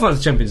 They've qualified for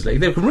the Champions League.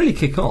 They can really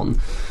kick on.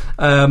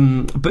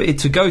 But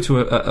to go to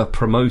a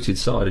promoted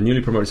side, a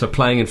newly promoted side,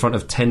 playing in front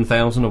of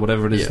 10,000 or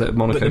whatever it is that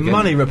Monaco But the get.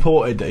 money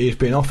reported that he's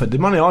been offered, the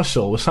money I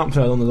saw was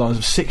something along the lines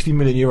of €60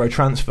 million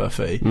transfer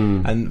fee,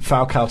 and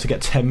Falcao to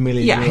get 10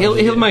 million. Yeah, euros he'll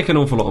a year. make an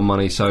awful lot of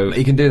money. So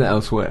He can do that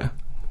elsewhere.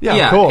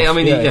 Yeah, of course. I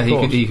mean, of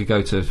course. he could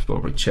go to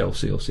probably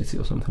Chelsea or City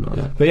or something like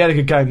that. But he had a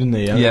good game, didn't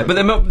he? Yeah, but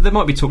there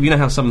might be talk. You know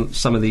how some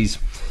of these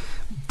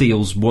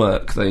deals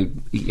work.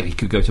 He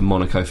could go to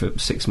Monaco for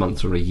 6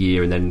 months or a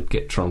year and then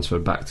get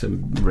transferred back to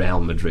Real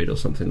Madrid or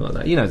something like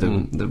that. You know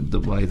the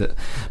way that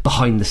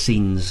behind the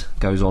scenes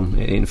goes on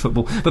in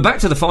football. But back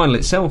to the final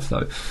itself,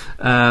 though,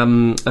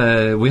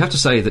 we have to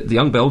say that the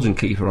young Belgian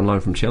keeper on loan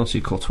from Chelsea,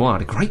 Courtois,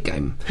 had a great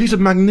game. He's a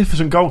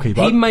magnificent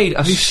goalkeeper. He made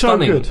a He's so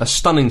good.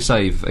 stunning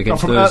save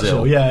against from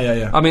Ozil. Ozil,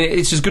 yeah. I mean,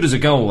 it's as good as a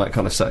goal, that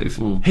kind of save.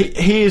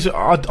 He is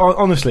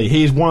honestly,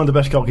 he is one of the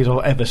best goalkeepers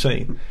I've ever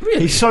seen.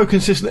 Really? He's so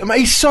consistent. I mean,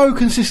 he's so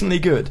consistently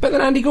good. Better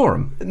than Andy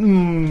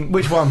Gorham.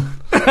 Which one?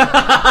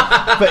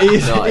 But he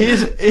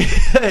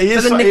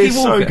is Nicky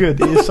so Walker. good.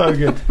 He is so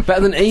good.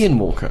 Better than Ian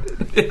Walker.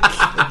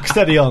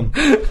 Steady on.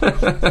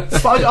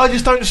 But I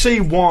just don't see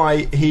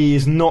why he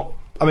is not.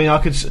 I mean,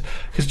 because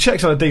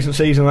Czech's had a decent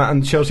season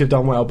and Chelsea have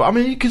done well, but I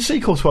mean, you can see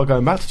Courtois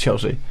going back to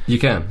Chelsea You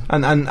can.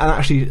 and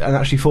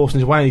actually forcing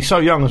his way. And he's so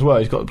young as well.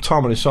 He's got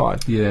time on his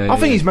side. Yeah, I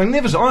think he's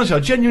magnificent. Honestly, I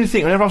genuinely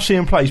think whenever I've seen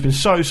him play, he's been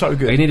so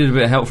good. He needed a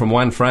bit of help from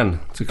Juan Fran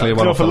to clear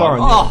one Clear off the line.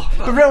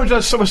 yeah. But Real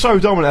Madrid were so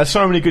dominant. Had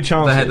so many good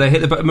chances. They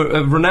hit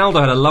Ronaldo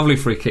had a lovely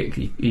free kick.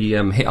 He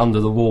hit under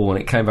the wall and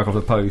it came back off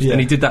the post. Yeah.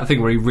 And he did that thing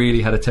where he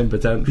really had a temper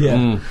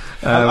tantrum.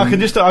 Yeah, I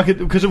could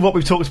because of what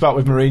we've talked about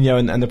with Mourinho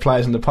and the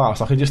players in the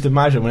past. I can just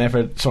imagine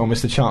whenever someone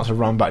missed a chance to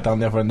run back down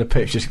the other end of the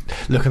pitch, just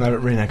looking over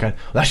at Mourinho, going,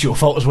 "That's your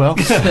fault as well."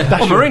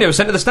 Mourinho was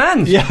sent to the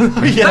stands. Yeah,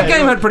 That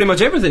game had pretty much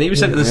everything. He was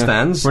sent to the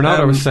stands.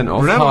 Ronaldo was sent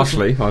off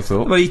harshly, I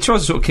thought. Well, he tried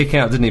to sort of kick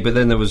out, didn't he? But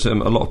then there was a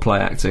lot of play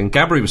acting.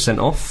 Gabri was sent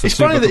off for It's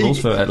two funny that goals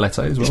he- for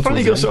Atleti as well. It's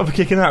funny he got sort of a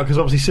kicking out because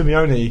obviously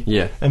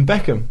Simeone and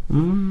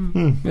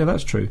Beckham. Yeah,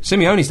 that's true.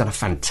 Simeone's done a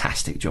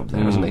fantastic job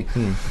there, hasn't he?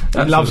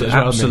 He loves it as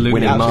well, doesn't he? Absolutely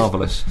Winning.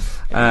 marvellous.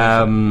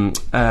 I mean,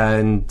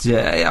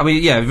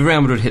 yeah, if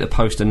Real Madrid hit the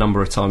post a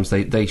number of times,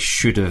 they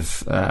should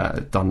have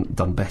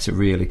done better,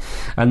 really.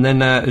 And then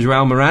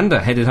Joao Miranda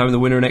headed home the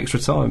winner in extra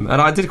time.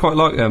 And I did quite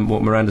like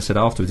what Miranda said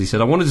afterwards. He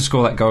said, "I wanted to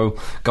score that goal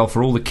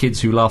for all the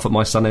kids who laugh at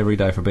my son every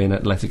day for being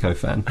an Atletico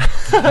fan."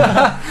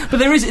 But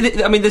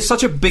there's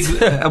such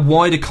a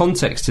wider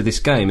context to this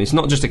game. It's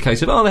not just a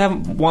case of, they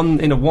haven't won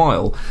in a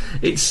while.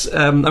 It's,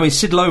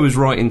 Sid Lowe was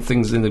writing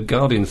things in The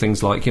Guardian,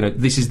 things like,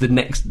 this is the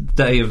next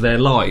day of their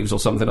lives or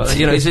something like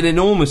that. It's an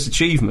enormous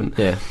achievement.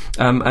 Yeah.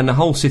 And the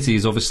whole city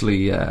is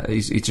obviously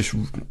is just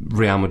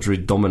Real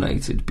Madrid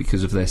dominated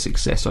because of their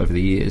success over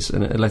the years,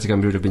 and Atletico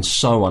Madrid have been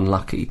so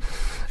unlucky.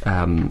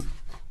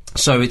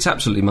 So it's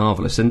absolutely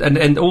marvellous,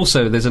 and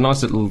also there's a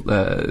nice little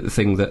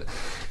thing that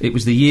it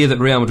was the year that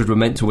Real Madrid were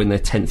meant to win their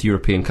 10th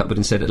European Cup, but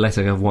instead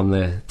Atletico have won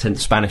their 10th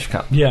Spanish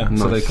Cup. Yeah, so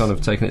nice. they've kind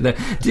of taken it there.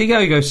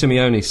 Diego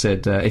Simeone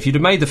said, if you'd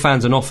have made the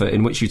fans an offer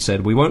in which you'd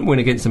said, we won't win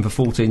against them for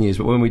 14 years,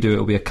 but when we do,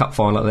 it'll be a cup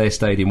final at their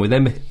stadium with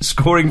them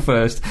scoring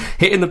first,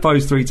 hitting the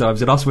post 3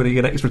 times, and us winning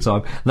in extra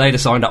time, they'd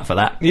have signed up for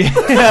that. Yeah,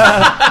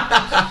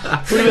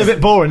 would be a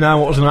bit boring now.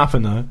 What was going to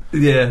happen though?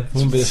 Yeah,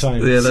 Wouldn't be the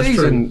same. Yeah, that's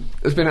Season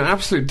has been an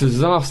absolute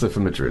disaster for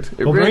Madrid.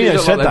 It Well, really Mourinho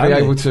looked said like that, they'd be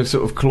didn't able to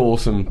sort of claw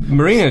some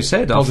Mourinho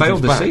said, I failed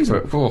positives the back,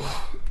 season. but,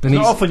 And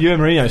Not often you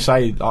and Mourinho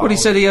say. Well, he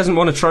said he hasn't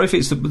won a trophy.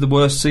 It's the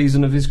worst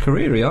season of his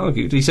career. He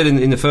argued. He said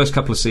in the first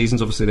couple of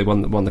seasons, obviously they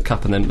won the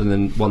cup and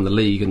then won the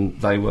league, and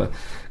they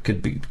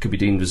could be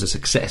deemed as a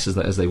success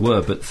as they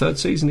were. But third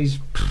season, he's.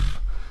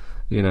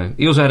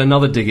 He also had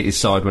another dig at his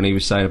side when he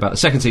was saying about the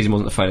second season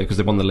wasn't a failure because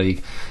they won the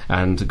league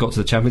and got to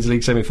the Champions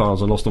League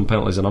semi-finals and lost on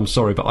penalties. And I'm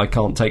sorry, but I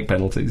can't take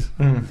penalties.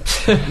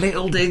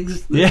 Little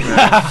digs.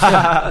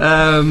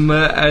 Yeah. And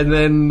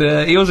then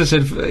he also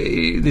said,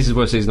 "This is the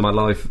worst season of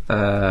my life.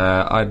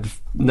 I'd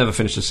never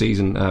finished a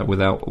season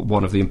without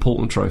one of the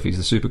important trophies.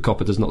 The Super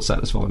Copa does not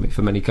satisfy me.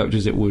 For many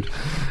coaches, it would."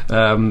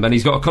 And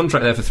he's got a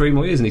contract there for 3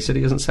 more years. And he said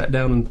he hasn't sat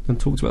down and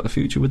talked about the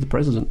future with the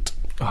president.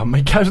 Oh,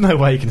 mate, there's no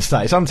way he can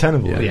stay. It's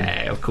untenable.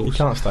 Yeah, of He course.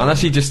 can't stay. unless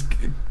he just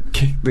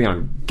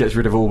gets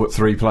rid of all but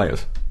 3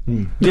 players.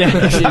 Yeah, He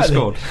exactly.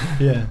 scored.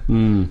 Yeah.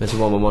 It's a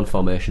 1-1-1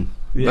 formation.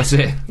 Yeah. That's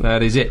it.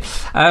 That is it.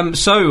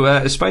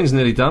 So Spain's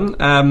nearly done.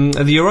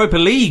 The Europa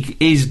League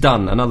is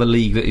done. Another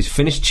league that is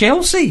finished.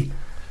 Chelsea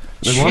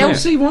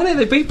Chelsea won it.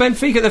 They beat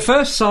Benfica, the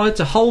first side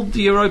to hold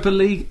the Europa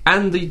League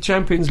and the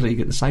Champions League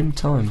at the same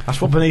time.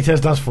 That's what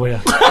Benitez does for you.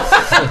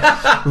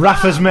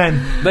 Rafa's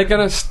men. They're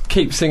going to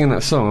keep singing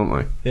that song,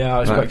 aren't they? Yeah,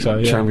 I expect so.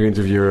 Yeah. Champions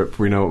of Europe,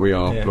 we know what we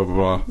are. Yeah. Blah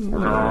blah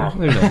blah.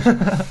 Who knows?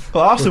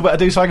 Well, Arsenal better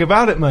do something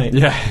about it, mate.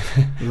 Yeah.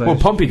 Well,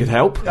 Pompey could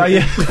help.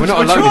 Yeah. We're not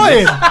We're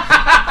alone. trying.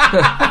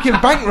 Fucking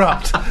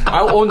bankrupt.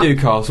 Or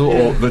Newcastle,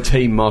 or the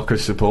team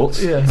Marcus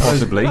supports, Yeah.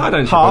 possibly. I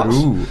don't Hearts.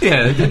 Ooh.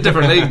 Yeah,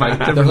 different league, mate.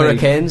 The Different league.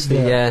 Hurricanes, the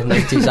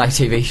 90s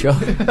ITV show.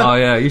 Oh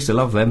yeah, I used to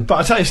love them. But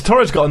I tell you,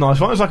 Torres got a nice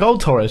one. It was like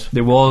old Torres.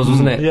 It was,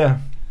 wasn't it? Yeah.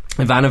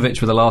 Ivanovic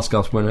with the last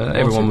gasp winner.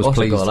 Everyone was What a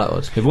pleased. goal that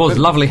was. It was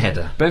lovely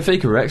header.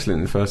 Benfica were excellent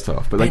in the first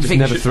half, but they just Benfica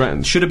never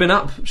threatened. Should have been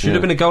up. Should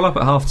have been a goal up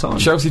at half time.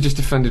 Chelsea just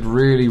defended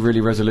really,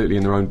 really resolutely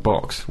in their own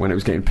box when it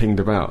was getting pinged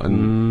about,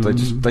 and they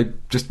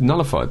just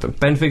nullified them.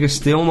 Benfica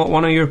still not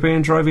won a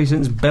European trophy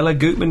since Bela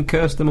Gutmann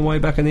cursed them away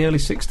back in the early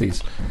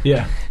 60s.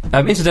 Yeah.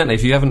 Incidentally,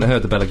 if you haven't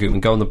heard the Bela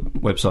Gutmann, go on the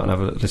website and have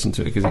a listen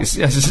to it, because it's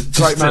just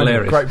Great man,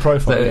 hilarious. great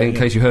profile, That- yeah, in yeah.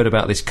 case you heard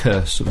about this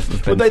curse of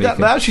Well, Benfica.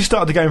 they actually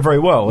started the game very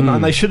well,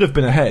 and they should have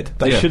been ahead.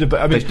 They Yeah. should have been.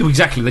 I mean,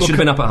 Exactly, they should have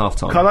been up at half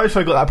time.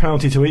 Cardoso got that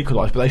penalty to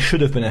equalise, but they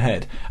should have been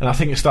ahead. And I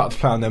think it started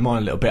to play on their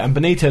mind a little bit. And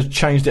Benitez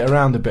changed it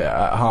around a bit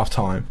at half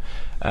time.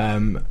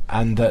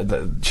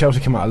 Chelsea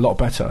came out a lot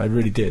better. They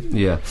really did.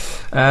 Yeah.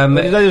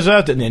 They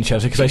deserved it in the end,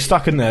 Chelsea, because they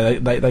stuck in there.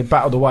 They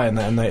battled away, and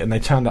they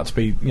turned out to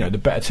be the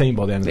better team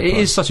by the end of the It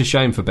play. is such a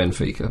shame for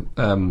Benfica.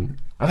 And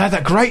they had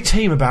that great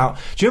team about.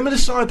 Do you remember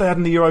the side they had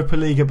in the Europa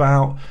League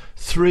about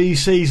 3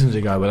 seasons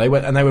ago, where they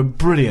went and they were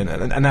brilliant,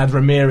 and they had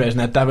Ramirez and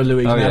they had David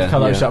Luiz and they had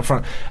Carlos up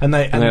front, and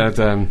they had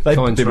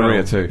Di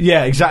Maria too.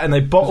 Yeah, exactly. And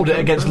they bottled it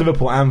against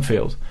Liverpool at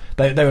Anfield.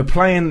 They were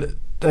playing.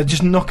 They're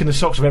just knocking the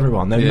socks of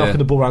everyone. They were knocking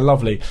the ball around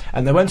lovely,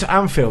 and they went to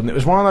Anfield, and it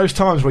was one of those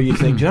times where you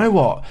think, you know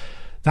what?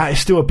 That is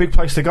still a big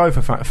place to go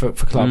for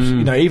clubs.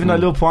 Even though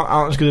Liverpool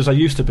aren't as good as they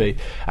used to be,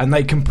 and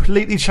they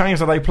completely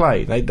changed how they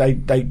play.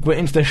 They went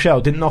into their shell,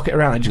 didn't knock it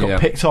around, and just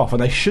got picked off.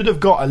 And they should have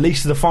got at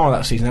least to the final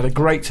that season. They had a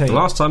great team. The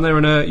last time they were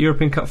in a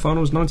European Cup final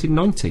was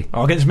 1990.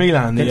 Oh, against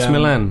Milan. Against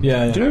Milan.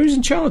 Yeah. Do you know who's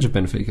in charge of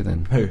Benfica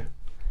then? Who?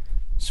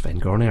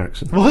 Sven-Goran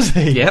Eriksson. Was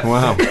he? Yep.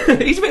 Wow.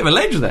 He's a bit of a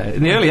legend there.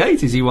 In the early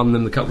 80s, he won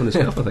them the Cup Winners'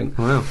 Cup, I think.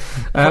 Wow.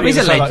 He's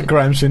a legend. Like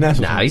Graham Souness.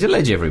 Nah, he's a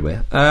ledge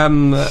everywhere.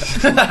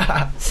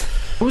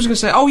 What was I going to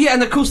say? Oh, yeah,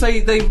 and of course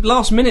they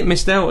last minute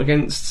missed out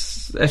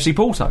against FC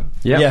Porto.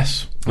 Yep.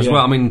 Yes. As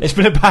well, I mean, it's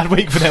been a bad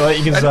week for them, I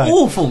think you can an say.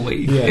 awful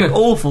week. Yeah.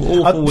 Awful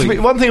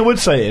week. One thing I would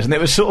say is, and it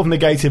was sort of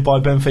negated by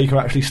Benfica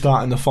actually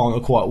starting the final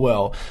quite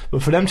well,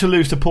 but for them to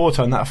lose to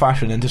Porto in that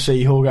fashion and to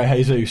see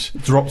Jorge Jesus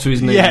Drop to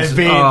his knees.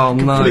 being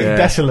completely Yeah.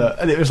 desolate,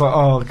 and it was like,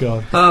 oh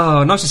god.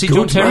 Oh, nice to see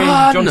John Terry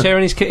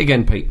in his kit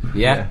again, Pete.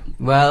 Yeah.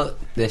 Well,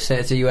 they say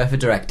it's a UEFA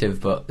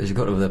directive, but there's a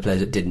couple of other players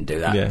that didn't do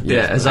that.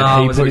 Yeah,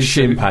 And he put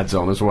shin pads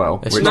on as well.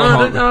 It's Which not-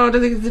 can't- No,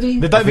 did he?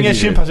 They don't think he had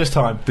he shin did. pads this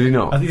time. Did he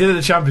not? I think he did it at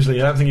the Champions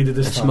League. I don't think he did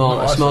this time.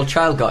 A small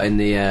child got in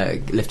the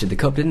lifted the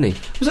cup, didn't he?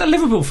 Was that a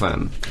Liverpool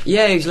fan?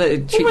 Yeah, he's like a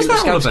cheeky was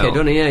little that all scout kid, about?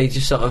 wasn't he? Yeah, he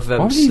just sort of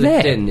was he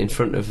slipped there? in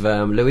front of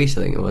Luis,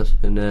 I think it was,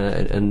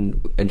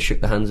 and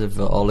shook the hands of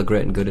all the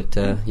great and good at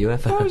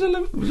UEFA.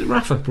 Oh, was it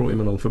Rafa brought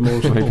him along for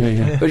moral support? Maybe,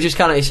 yeah. But just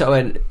kind of, he sort of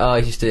went, oh,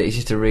 he's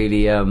just a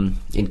really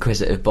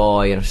inquisitive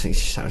boy, and I was thinking,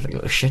 he sounds like a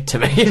little shit to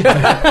me.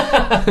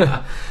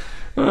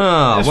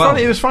 Oh,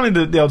 It was funny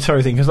the old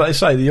Terry thing, because like they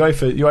say, the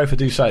UEFA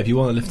do say if you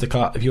want to lift the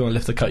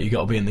cut, you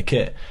got to be in the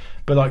kit.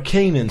 But like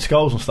Keane and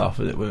Scholes and stuff,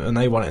 and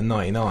they won it in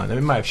 '99.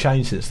 It may have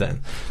changed since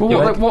then. Well,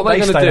 Yeah, what are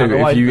they stayed going out to of do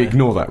the way, if you didn't they?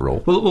 ignore that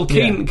rule? Well,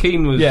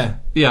 Keane was. Yeah.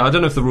 I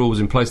don't know if the rule was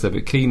in place there,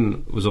 but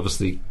Keane was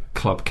obviously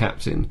club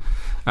captain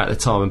at the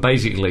time, and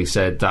basically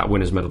said that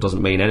winners' medal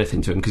doesn't mean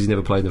anything to him because he's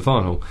never played in the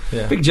final.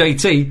 Yeah. Big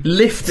JT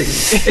lifted.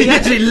 He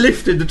actually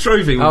lifted the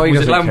trophy. Oh, he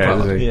was it doesn't care,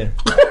 Lampard? does he? Yeah,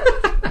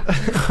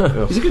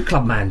 He's a good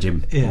club man,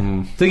 Jim.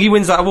 yeah. Think he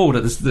wins that award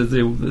at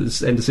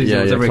the end of season?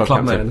 Yeah, every club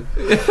club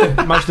captain.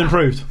 man. Most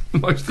improved.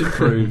 Most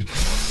improved.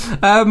 improved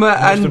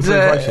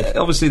racist.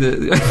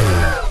 Obviously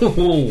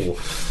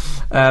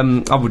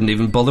I wouldn't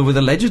even bother with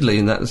allegedly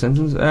in that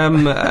sentence.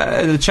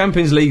 The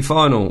Champions League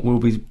final will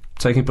be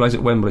taking place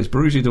at Wembley. It's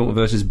Borussia Dortmund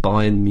versus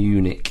Bayern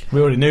Munich.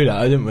 We already knew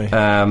that, didn't we?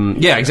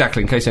 Yeah,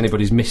 exactly. In case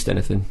anybody's missed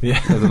anything. Yeah.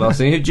 Over the last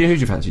thing. Who'd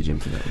you fancy, Jim,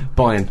 for that?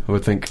 Bayern, I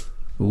would think.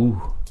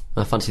 Ooh.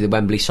 I fancy the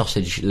Wembley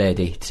sausage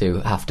lady to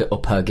have to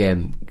up her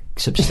game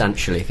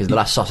substantially, because the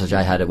last sausage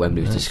I had at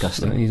Wembley was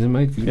disgusting. He's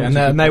amazing.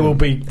 Yeah, and they will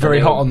be very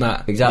hot on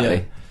that.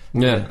 Exactly.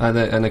 Yeah,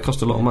 and they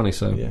cost a lot of money,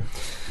 so Yeah.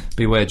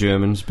 beware,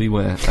 Germans,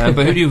 beware.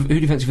 But who do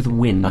you fancy for the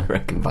win? I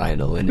reckon Bayern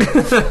will win.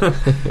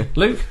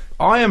 Luke?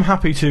 I am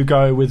happy to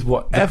go with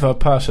whatever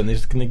person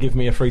is going to give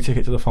me a free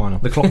ticket to the final.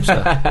 The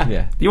Klopster.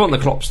 Yeah. You want the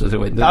Klopster to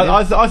win, don't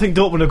you? I think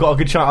Dortmund have got a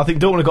good chance. I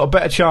think Dortmund have got a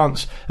better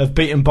chance of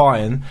beating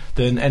Bayern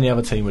than any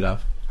other team would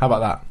have. How about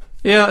that?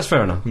 Yeah, that's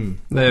fair enough.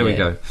 There we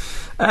go.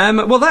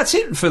 Well, that's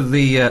it for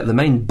the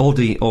main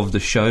body of the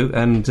show,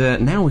 and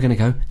now we're going to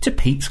go to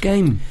Pete's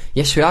game.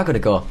 Yes, we are going to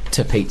go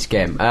to Pete's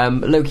game.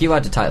 Luke, you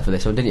had the title for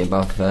this one, didn't you,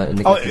 Bob?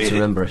 Neglected to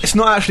remember it. It's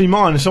not actually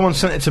mine. Someone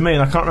sent it to me,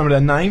 and I can't remember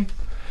their name.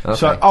 Okay.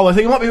 So, I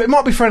think it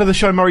might be friend of the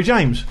show, Murray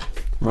James.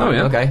 Right. Oh,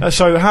 yeah. Okay.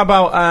 So how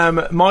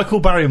about Michael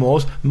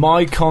Barrymore's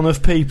My Con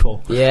of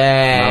People?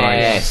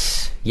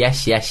 Yes.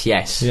 Yes.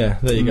 Yeah,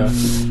 there you go.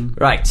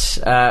 Right.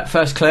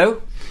 First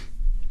clue.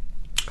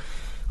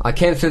 I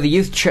came through the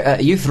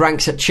youth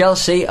ranks at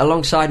Chelsea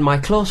alongside my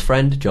close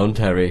friend John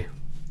Terry.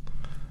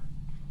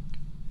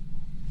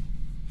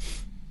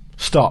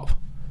 Stop.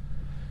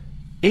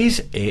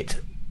 Is it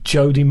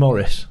Jodie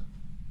Morris?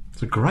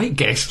 It's a great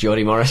guess.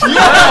 Jodie Morris. I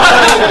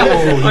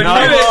knew it.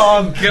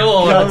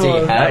 Bloody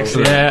hell.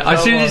 Excellent. Yeah,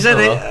 as soon as you said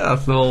it, I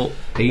thought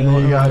he There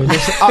you might. go.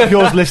 Listen, up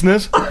yours,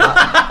 listeners.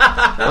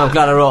 I'm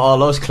glad I wrote all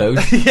those clues.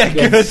 Yeah,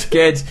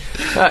 Good.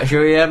 Right,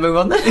 shall we move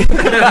on then?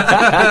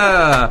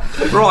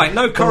 Right,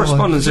 no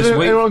correspondence this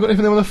week. Anyone got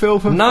anything they want to fill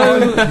for?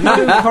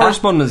 No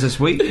correspondence this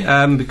week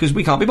because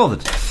we can't be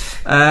bothered.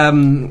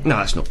 No,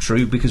 that's not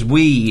true because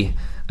we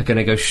are going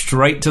to go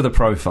straight to the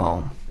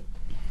profile.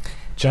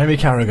 Jamie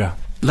Carragher.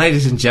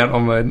 Ladies and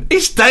gentlemen,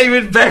 it's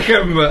David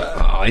Beckham.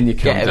 Oh, in you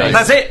come, Get him Dave. in.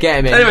 That's it. Get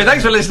him in. Anyway,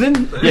 thanks for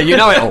listening. Yeah, you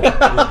know it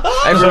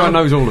all. Everyone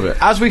knows all of it.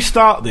 As we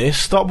start this,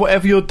 stop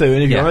whatever you're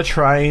doing. If you're Yeah. on a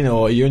train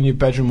or you're in your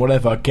bedroom,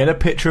 whatever, get a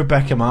picture of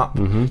Beckham up,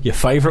 your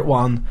favourite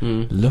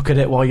one, look at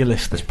it while you're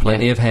listening.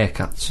 Plenty of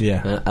haircuts.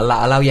 Yeah.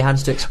 Allow your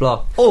hands to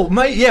explore. Or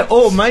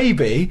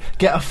maybe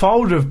get a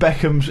folder of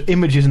Beckham's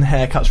images and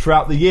haircuts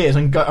throughout the years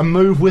and go and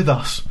move with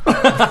us.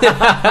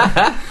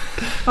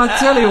 I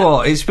tell you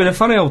what, it's been a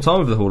funny old time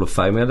with the Hall of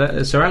Fame. We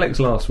had Sir Alex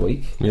last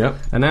week, Yeah.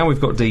 and now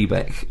we've got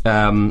D-Beck.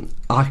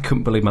 I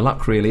couldn't believe my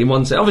luck, really. In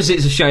one sense, obviously,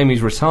 it's a shame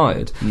he's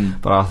retired,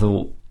 but I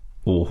thought,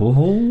 I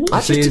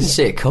just didn't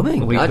see it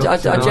coming. We I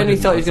got- genuinely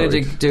thought he was I going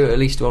to thought do at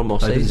least one more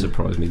That didn't season.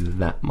 surprise me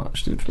that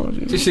much. Did it surprise you?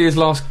 Did you see his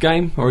last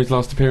game or his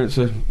last appearance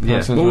at Yeah,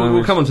 Paris we'll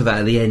Saint-Germain? come on to that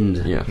at the end.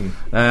 Yeah.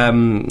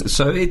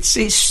 So it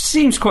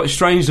seems quite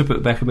strange to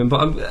put Beckham in,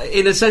 but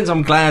in a sense,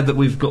 I'm glad that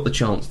we've got the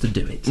chance to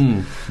do it.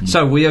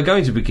 So we are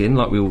going to begin,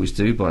 like we always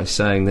do, by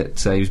saying that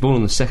he was born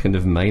on the 2nd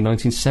of May,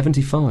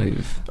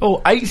 1975.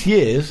 Oh, 8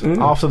 years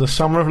after the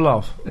Summer of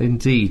Love.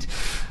 Indeed.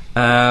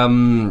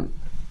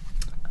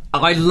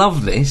 I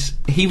love this.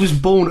 He was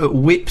born at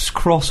Whipps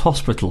Cross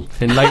Hospital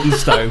in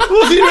Leytonstone.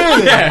 Was he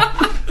really? Yeah.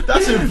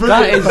 That's a That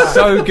brilliant is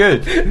so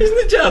good. Isn't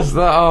it just?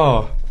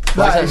 Oh.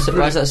 Why is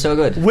that so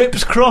good?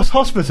 Whipps Cross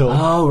Hospital.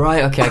 Oh,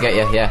 right, okay, I get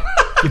you, yeah.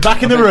 You're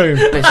back in the room.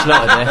 Bit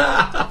slaughtered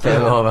there.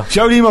 Bit over.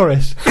 Jodie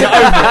Morris. Get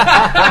over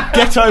it.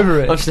 Get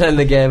over I'm it. still in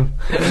the game.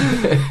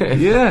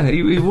 Yeah,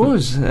 he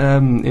was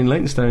in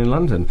Leytonstone in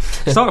London.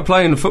 Started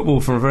playing football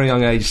from a very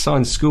young age,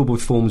 signed schoolboy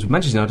forms with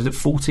Manchester United at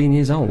 14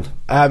 years old.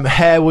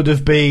 Hair would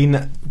have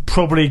been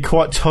probably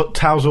quite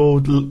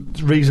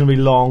tousled, reasonably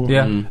long.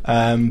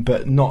 Yeah.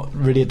 But not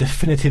really a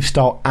definitive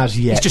style as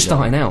yet. He's just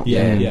starting out.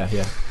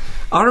 Yeah.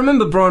 I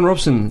remember Brian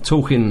Robson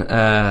talking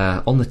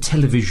on the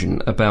television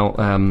about,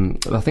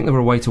 I think they were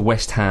away to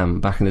West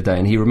Ham back in the day,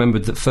 and he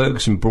remembered that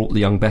Ferguson brought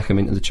the young Beckham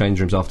into the change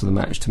rooms after the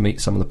match to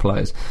meet some of the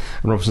players.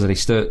 And Robson said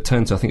he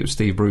turned to, I think it was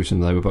Steve Bruce,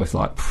 and they were both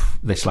like,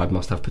 this lad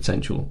must have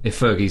potential. If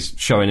Fergie's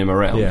showing him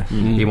around, Yeah.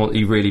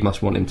 he really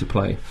must want him to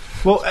play.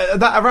 Well,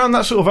 around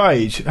that sort of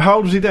age, how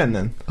old was he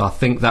then? I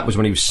think that was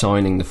when he was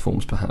signing the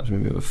forms, perhaps,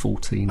 maybe they were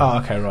 14. Oh,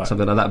 okay, right.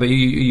 Something like that. But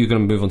you're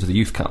going to move on to the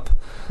Youth Cup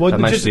Well, at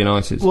Manchester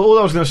United. Well, all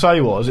I was going to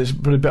say was, it's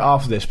probably a bit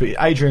after this, but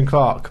Adrian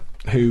Clark,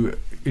 who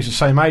is the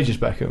same age as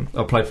Beckham,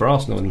 I played for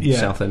Arsenal in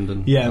Southend.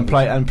 And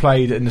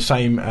played in the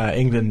same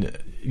England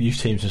youth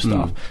teams and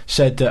stuff,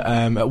 said that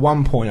at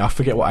one point, I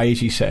forget what age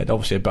he said,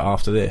 obviously a bit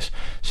after this,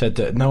 said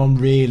that no one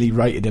really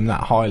rated him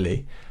that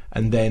highly,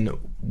 and then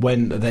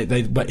when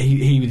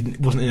he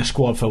wasn't in a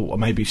squad for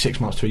maybe 6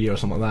 months to a year or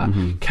something like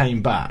that,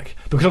 came back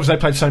because obviously they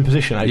played the same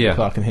position, Adrian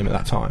Clark and him at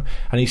that time,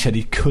 and he said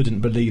he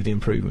couldn't believe the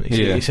improvement.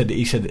 He said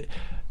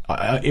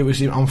it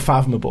was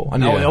unfathomable,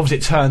 and obviously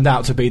it turned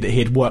out to be that he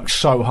had worked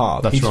so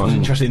hard. That's He just right. was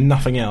interested in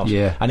nothing else,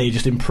 Yeah. and he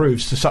just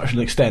improved to such an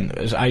extent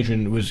as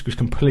Adrian was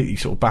completely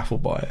sort of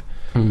baffled by it.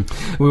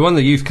 We won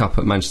the Youth Cup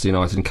at Manchester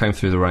United and came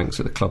through the ranks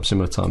at the club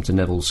similar time to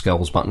Neville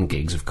Skells Button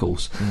Giggs, of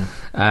course.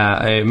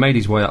 He made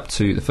his way up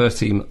to the first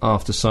team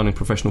after signing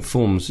professional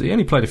forms. He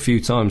only played a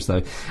few times though,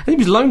 and he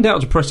was loaned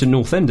out to Preston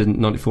North End in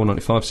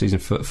 94-95 season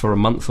for a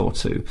month or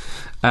two.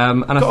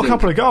 And I Got think a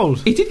couple of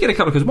goals. He did get a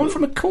couple of goals, one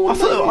from a corner. I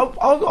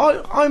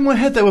thought I in my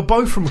head they were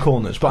both from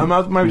corners, but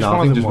maybe No, I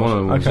one think of just them one of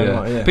them was, okay, yeah.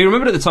 right, yeah. But he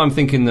remembered at the time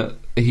thinking that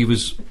he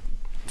was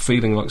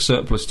feeling like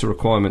surplus to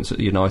requirements at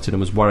United and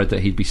was worried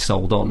that he'd be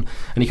sold on,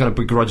 and he kind of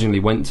begrudgingly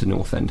went to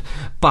North End,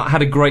 but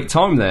had a great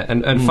time there,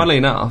 and funnily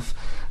enough,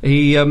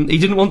 he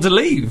didn't want to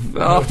leave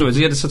afterwards.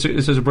 He had such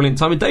a brilliant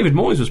time. And David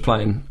Moyes was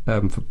playing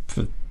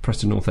for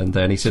Preston North End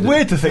there, and he said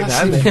Weird to think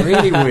that, isn't it?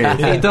 Really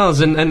weird. It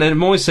does, and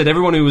Moyes said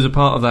everyone who was a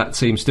part of that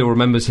team still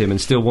remembers him and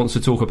still wants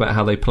to talk about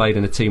how they played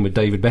in a team with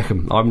David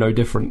Beckham. I'm no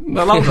different.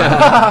 I love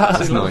that.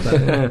 That's nice.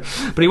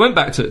 Yeah. But he went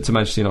back to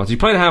Manchester United. He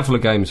played a handful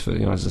of games for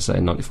United, as I say,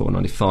 in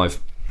 94-95.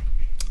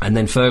 And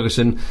then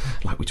Ferguson,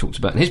 like we talked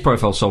about in his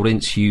profile, sold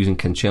Ince, Hughes and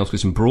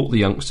Kanchelskis and brought the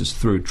youngsters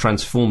through,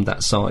 transformed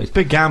that side.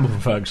 Big gamble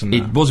from Ferguson.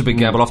 It was a big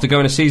gamble after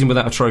going a season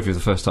without a trophy for the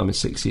first time in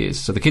 6 years.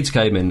 So the kids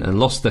came in and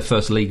lost their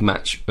first league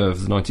match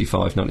of the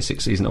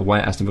 95-96 season away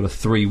at Aston Villa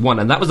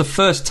 3-1. And that was the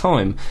first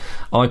time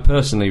I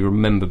personally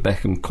remember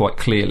Beckham quite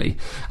clearly.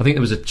 I think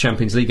there was a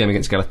Champions League game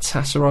against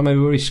Galatasaray maybe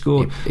where he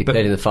scored. He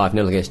played in the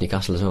 5-0 against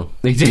Newcastle as well.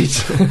 He did.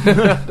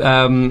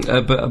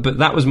 But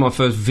that was my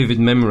first vivid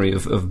memory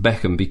of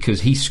Beckham,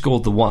 because he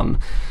scored the one,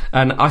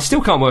 and I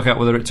still can't work out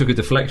whether it took a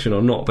deflection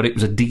or not, but it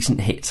was a decent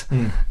hit.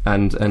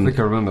 And I think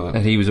I remember that.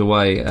 And he was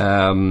away.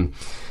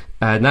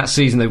 And that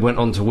season they went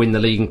on to win the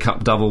league and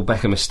cup double.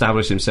 Beckham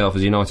established himself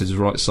as United's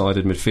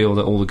right-sided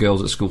midfielder. All the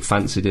girls at school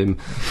fancied him,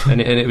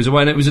 and it was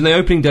away. And it was in the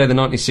opening day of the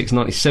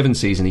 96-97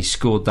 season he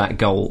scored that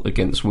goal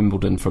against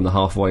Wimbledon from the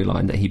halfway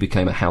line that he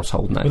became a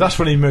household name. Well, that's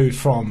when he moved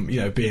from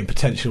being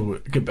potential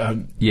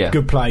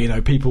good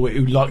player. People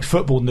who liked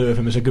football knew of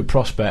him as a good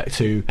prospect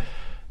to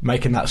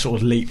making that sort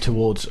of leap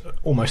towards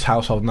almost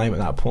household name at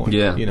that point.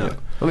 Yeah.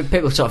 I mean,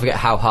 people sort of forget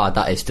how hard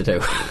that is to do.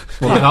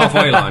 Well, the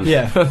halfway line.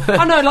 Yeah.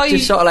 I know, like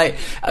just sort of like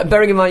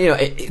bearing in mind,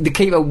 the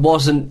keeper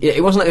wasn't.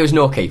 It wasn't like there was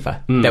no keeper.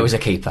 There was a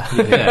keeper.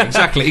 Yeah,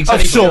 exactly.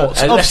 Of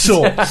sorts.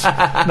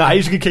 No,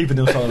 he's a good keeper,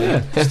 Neil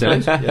Sullivan. Yeah, still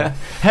is. Yeah.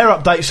 Hair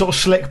update, sort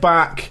of slick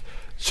back,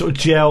 sort of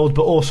gelled,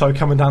 but also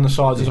coming down the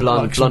sides.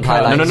 Blonde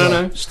highlights.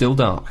 No. Still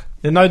dark.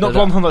 No, not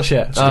blonde highlights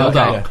yet. Still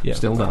dark. Yeah.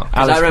 Still dark.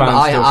 I remember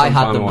I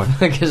had them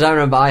because I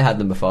remember I had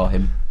them before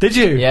him. Did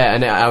you? Yeah,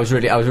 and I was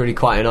really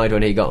quite annoyed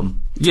when he got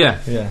them. Yeah.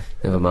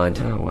 Never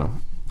mind.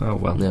 Oh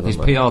well. Never His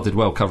mind. PR did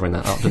well covering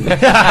that up, didn't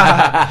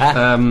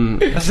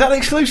it? Is that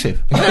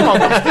exclusive?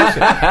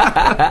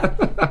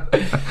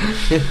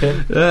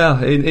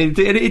 Yeah,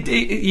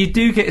 you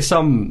do get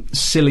some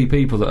silly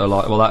people that are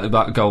like, well,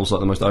 that goal's like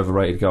the most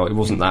overrated goal. It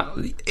wasn't that.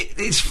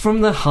 It's from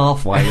the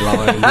halfway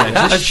line.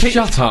 Just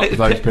shut up,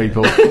 those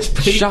people.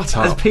 Shut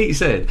up. As Pete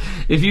said,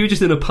 if you were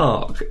just in a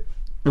park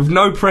with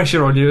no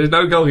pressure on you, there's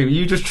no goalkeeper,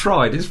 you just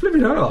tried, it's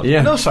flipping hard. Yeah.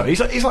 And also, he's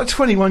like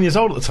 21 years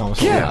old at the time, or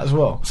something like that as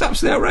well. It's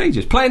absolutely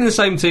outrageous. Playing in the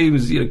same team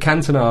as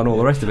Cantona and all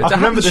the rest of it. I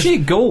remember the sheer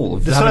goal.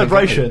 The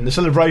celebration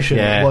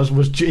was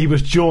he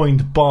was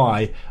joined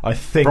by, I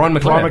think, Brian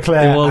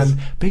McClare and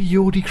big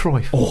Jordi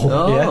Cruyff.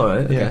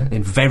 Right, okay. Yeah.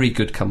 In very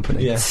good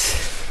company. Yeah. So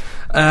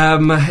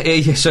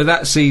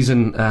that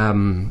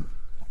season,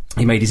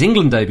 he made his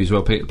England debut as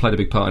well, played a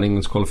big part in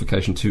England's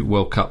qualification to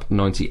World Cup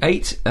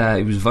 98.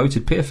 He was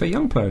voted PFA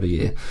Young Player of the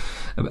Year.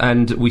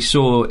 And we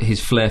saw his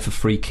flair for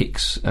free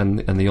kicks, and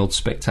the odd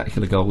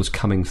spectacular goal was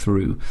coming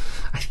through.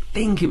 I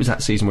think it was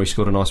that season where he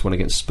scored a nice one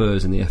against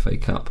Spurs in the FA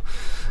Cup.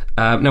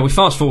 Now we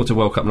fast forward to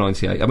World Cup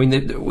 '98. I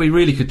mean, we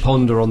really could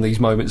ponder on these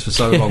moments for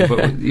so long,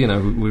 but we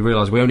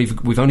realise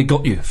we've only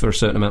got you for a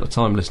certain amount of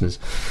time, listeners.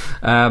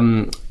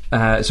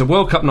 So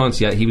World Cup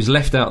 '98, he was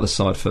left out of the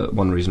side for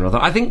one reason or other.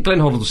 I think Glenn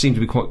Hoddle seemed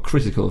to be quite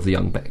critical of the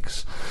young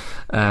Becks.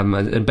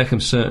 And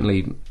Beckham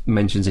certainly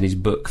mentions in his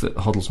book that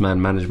Hoddle's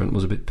man management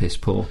was a bit piss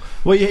poor.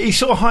 Well, yeah, he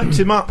sort of hyped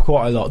him up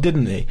quite a lot,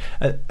 didn't he?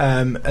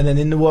 And then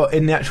in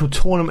the actual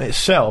tournament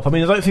itself, I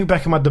mean, I don't think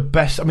Beckham had the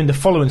best. I mean, the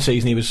following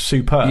season he was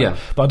superb,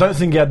 but I don't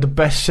think he had the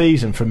best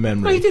season from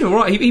memory. No, he did all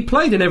right. He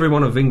played in every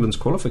one of England's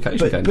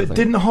qualification games. But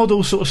didn't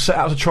Hoddle sort of set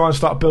out to try and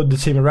start building the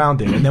team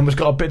around him, and then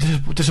got a bit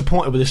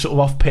disappointed with his sort of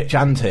off-pitch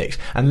antics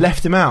and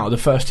left him out of the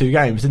first two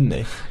games, didn't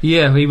he?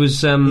 Yeah, he was.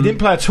 He didn't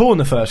play at all in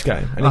the first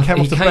game, and he came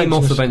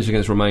off the bench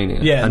against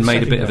Romania, and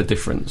made a bit of a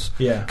difference.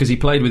 Yeah, because he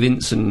played with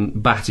Ince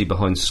and Batty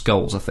behind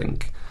Scholes, I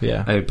think.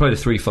 Yeah, he played a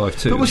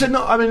 3-5-2. But was it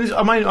not? I mean,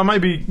 I may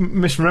be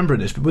misremembering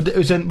this, but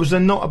was there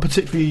not a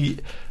particularly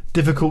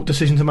difficult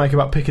decision to make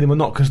about picking him or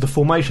not because of the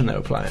formation they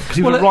were playing? Because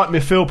he was a right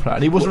midfield player,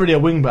 and he wasn't really a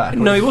wing back.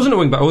 No, he wasn't a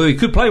wing back. Although he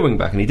could play wing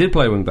back, and he did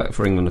play wing back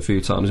for England a few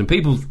times, and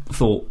people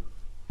thought,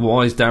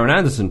 why is Darren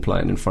Anderson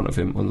playing in front of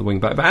him on the wing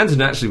back? But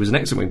Anderson actually was an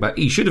excellent wing back.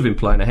 He should have been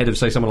playing ahead of,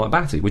 say, someone like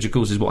Batty, which of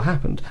course is what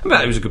happened. I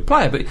mean, he was a good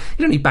player, but you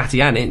don't need Batty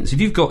and Ince.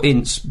 If you've got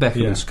Ince,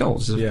 Beckham and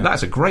Scholes,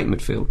 that's a great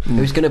midfield.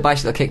 Who's going to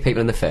bicycle kick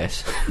people in the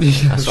face?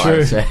 That's what I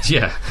would say.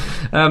 Yeah.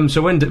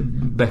 So when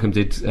Beckham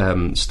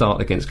did start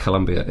against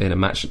Colombia in a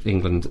match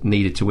England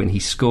needed to win, he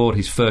scored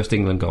his first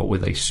England goal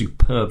with a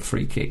superb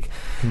free kick.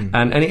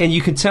 And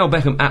you can tell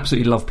Beckham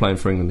absolutely loved playing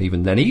for England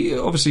even then.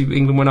 Obviously,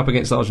 England went up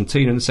against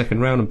Argentina in the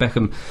second round, and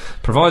Beckham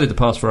provided the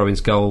pass for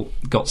Owen's goal,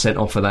 got sent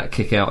off for that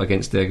kick out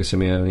against Diego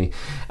Simeone,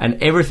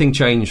 and everything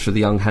changed for the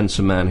young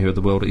handsome man who had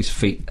the world at his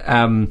feet.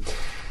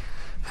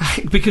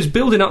 Because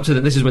building up to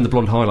that, this is when the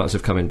blonde highlights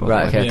have come in, by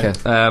the way.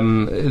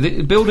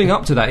 Okay. Building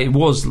up to that, it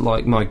was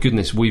like, my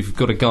goodness, we've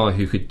got a guy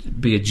who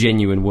could be a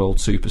genuine world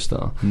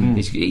superstar. And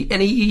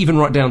he even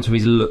right down to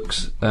his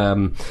looks.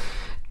 And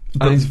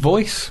his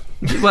voice?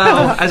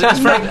 Well,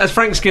 as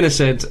Frank Skinner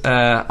said,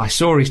 I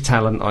saw his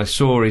talent, I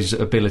saw his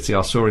ability,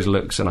 I saw his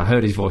looks, and I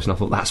heard his voice, and I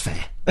thought, that's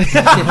fair. But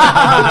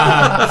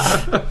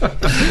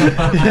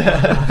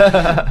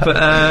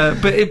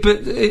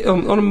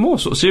on a more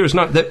sort of serious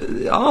note,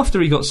 after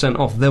he got sent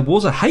off, there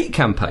was a hate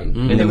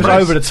campaign. It was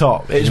over the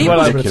top. It was well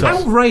over the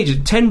top. Outrageous.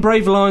 10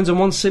 brave lines and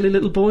one silly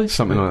little boy.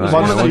 Something like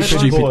that. One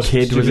stupid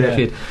kid, was it?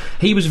 Kid.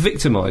 He was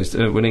victimised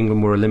when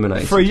England were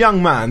eliminated. For a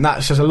young man,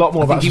 that says a lot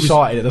more about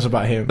society than it does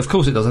about him. Of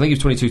course it does. I think he was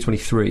 22,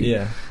 23.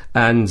 Yeah.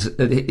 And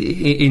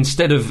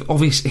instead of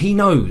obviously, he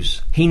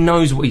knows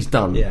what he's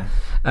done. Yeah.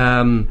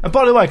 And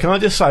by the way, can I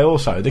just say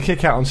also, the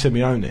kick out on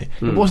Simeone,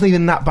 it wasn't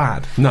even that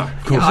bad. No,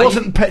 of course. It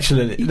wasn't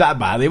petulant that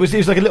bad. It was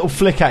like a little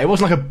flick out. It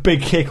wasn't like a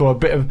big kick or a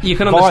bit of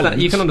violence.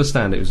 You can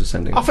understand it was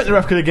ascending. I think the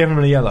ref could have given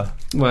him a yellow.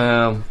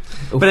 Well,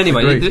 but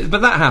anyway,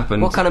 but that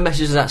happened. What kind of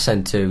message does that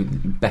send to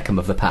Beckham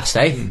of the past,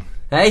 eh?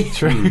 Hey,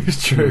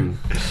 It's true.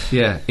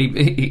 Yeah,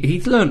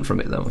 he learnt from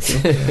it though.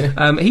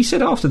 He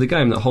said after the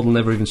game that Hoddle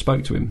never even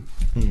spoke to him.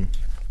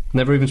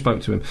 Never even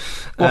spoke to him.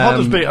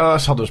 Well,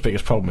 that's Hoddle's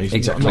biggest problem. He's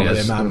exactly, not really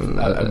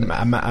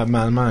a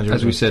man manager.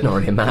 As we said, not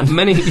really a man.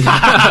 Many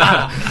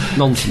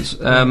nonsense.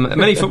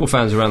 Many football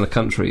fans around the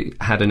country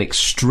had an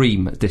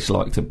extreme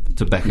dislike to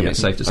Beckham. It's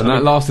safe to say, and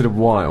that lasted a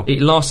while. It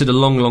lasted a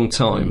long, long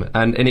time,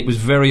 and it was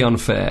very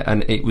unfair.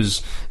 And he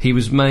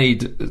was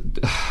made.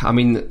 I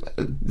mean,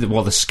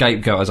 the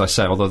scapegoat, as I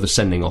say. Although the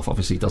sending off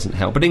obviously doesn't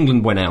help. But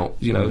England went out.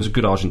 You know, it was a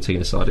good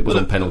Argentina side. It was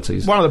on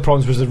penalties. One of the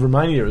problems was the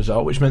Romania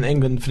result, which meant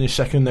England finished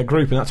second in their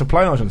group, and that's to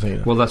play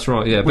Argentina. Well, that's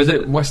right. Yeah, was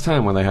it West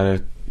Ham when they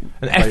had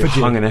an effigy?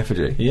 Hung an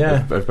effigy of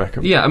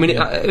Beckham. Yeah, I mean,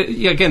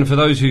 again, for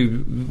those who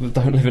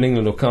don't live in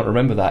England or can't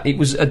remember that, it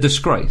was a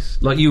disgrace.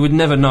 Like, you would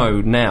never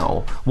know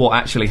now what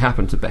actually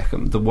happened to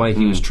Beckham, the way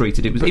he was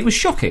treated. It was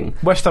shocking.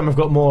 West Ham have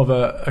got more of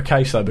a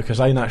case, though, because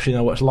they didn't actually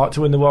know what it's like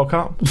to win the World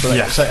Cup. So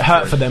it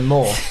hurt for them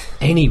more.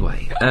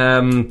 Anyway,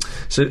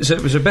 so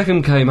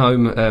Beckham came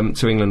home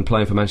to England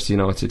playing for Manchester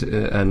United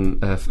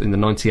and in the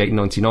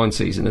 98-99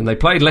 season, and they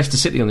played Leicester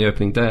City on the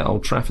opening day at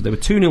Old Trafford. They were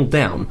 2-0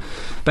 down.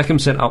 Beckham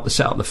set up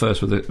the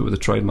first with a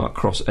trademark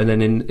cross, and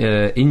then in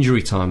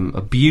injury time,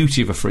 a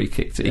beauty of a free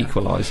kick to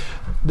equalise,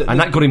 and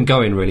that got him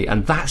going really.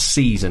 And that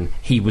season,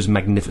 he was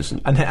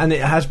magnificent. And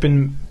it has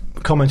been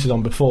commented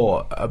on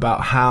before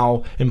about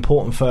how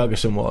important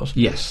Ferguson was.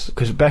 Yes,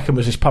 because Beckham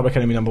was his public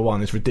enemy number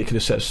one. This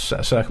ridiculous set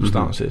of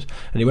circumstances,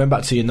 and he went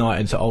back to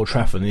United to Old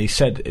Trafford, and he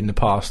said in the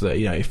past that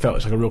he felt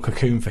it's like a real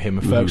cocoon for him,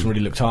 and Ferguson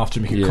really looked after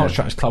him. He could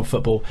concentrate on his club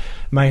football.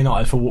 Man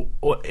United,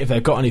 if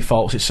they've got any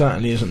faults, it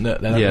certainly isn't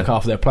that they don't look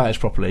after their players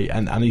properly,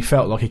 and he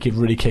felt like he could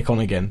really kick on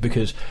again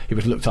because he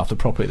was looked after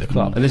properly at the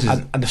club. And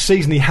the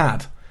season he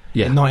had.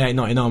 Yeah, in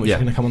 98-99, which we're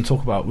going to come and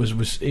talk about,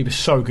 he was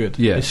so good.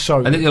 Yeah, it's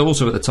so and good.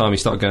 Also at the time he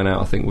started going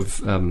out, I think, with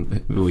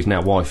his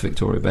now wife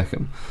Victoria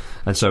Beckham,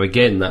 and so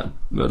again that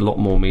a lot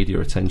more media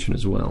attention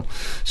as well.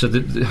 So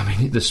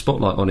the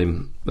spotlight on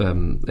him,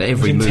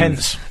 every move,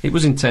 intense. It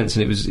was intense,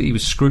 and he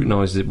was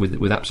scrutinised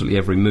with absolutely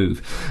every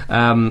move.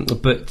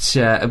 But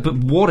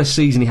what a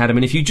season he had! I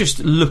mean, if you just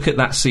look at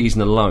that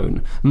season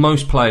alone,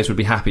 most players would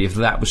be happy if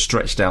that was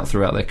stretched out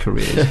throughout their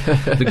careers.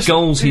 The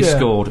goals he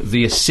scored,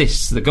 the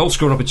assists, the goal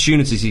scoring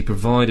opportunities he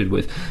provided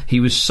with,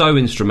 he was so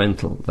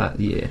instrumental that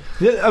year.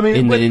 Yeah, I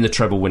mean, in the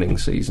treble-winning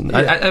season.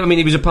 Yeah. I mean,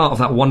 he was a part of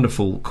that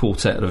wonderful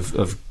quartet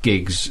of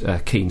Giggs,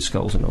 Keane,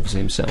 Scholes, and obviously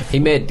himself. He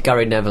made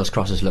Gary Neville's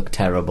crosses look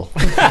terrible.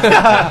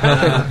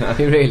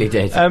 He really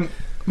did.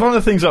 One of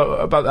the things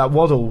about that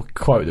Waddle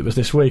quote that was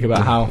this week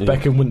about how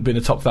Beckham wouldn't be in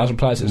the top 1,000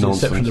 players since the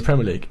inception of the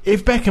Premier League.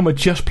 If Beckham had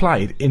just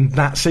played in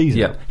that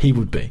season, he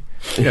would be.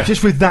 Yeah.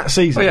 Just with that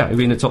season. Oh yeah, he'd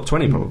be in the top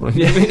 20 probably.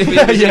 Yeah.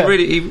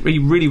 He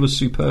really was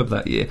superb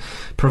that year.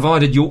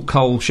 Provided York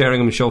Cole,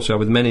 Sheringham and Solskjaer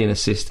with many an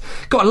assist.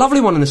 Got a lovely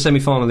one in the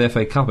semi-final of the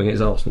FA Cup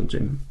against Arsenal,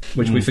 Jim,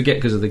 which we forget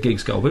because of the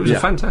Giggs goal, but it was a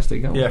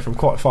fantastic goal. Yeah, from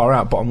quite far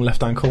out, bottom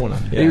left-hand corner.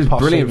 Yeah, he was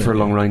brilliant for a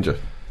long ranger.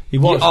 He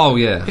was. Oh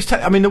yeah.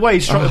 I mean, the way he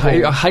struck the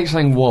ball. I hate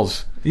saying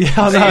was. Yeah,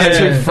 I know. It's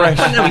too fresh.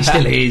 I know he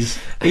still is.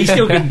 He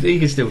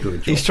can still do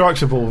it. He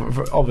strikes the ball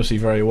obviously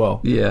very well.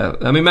 Yeah,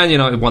 I mean, Man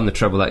United won the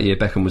treble that year.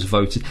 Beckham was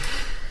voted.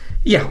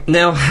 Yeah,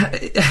 now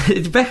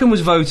Beckham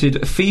was voted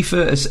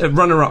FIFA as a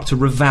runner-up to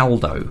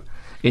Rivaldo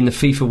in the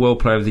FIFA World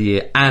Player of the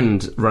Year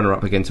and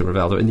runner-up again to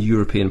Rivaldo in the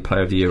European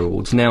Player of the Year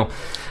awards. Now,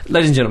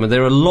 ladies and gentlemen,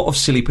 there are a lot of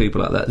silly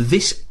people out there.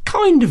 This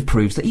kind of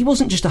proves that he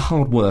wasn't just a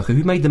hard worker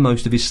who made the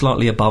most of his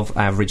slightly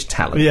above-average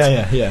talent.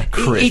 Yeah.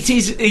 Chris. It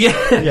is,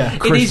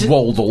 Chris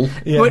Waldle.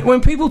 Yeah.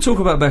 When people talk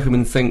about Beckham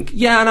and think,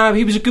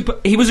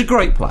 he was a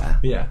great player.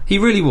 Yeah, he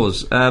really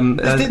was.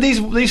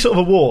 These sort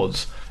of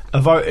awards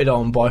are voted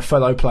on by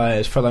fellow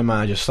players, fellow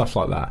managers, stuff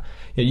like that.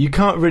 You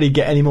can't really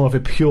get any more of a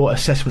pure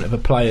assessment of a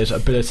player's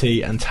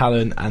ability and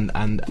talent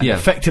and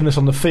effectiveness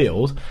on the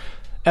field.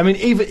 I mean,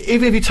 even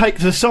if you take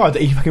to the side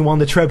that he fucking won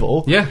the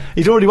treble,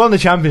 he's already won the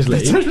Champions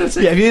League.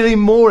 If you need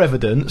more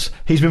evidence,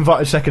 he's been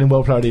voted second in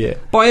World Player of the Year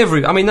by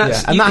every. I mean,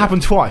 that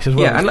happened twice as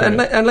well. Yeah,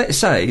 and let's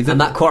say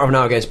that quarter of an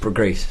hour against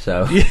Greece.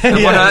 So well,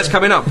 no, that's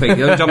coming up, Pete.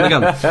 Don't jump the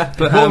gun.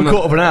 But more than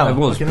quarter of an hour. It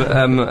was, but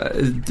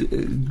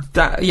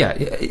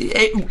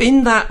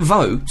in that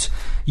vote,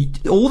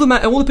 all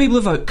the people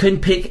who vote can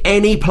pick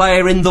any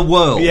player in the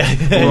world,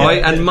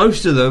 right? And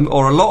most of them,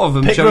 or a lot of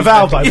them, Pick chose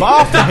Rivaldo, Beckham. but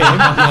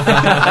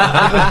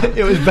after him,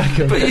 it was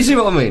Beckham. But you see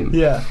what I mean?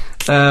 Yeah.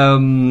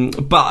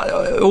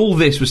 But all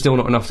this was still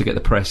not enough to get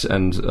the press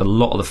and a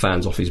lot of the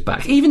fans off his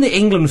back. Even the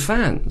England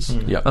fans,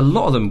 a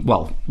lot of them.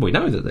 Well, we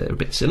know that they're a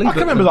bit silly. I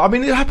can remember that. I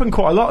mean, it happened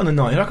quite a lot in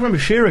the 90s. I can remember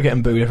Shearer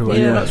getting booed everywhere.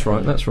 Yeah, that's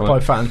right. By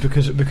fans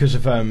because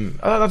of I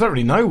don't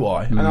really know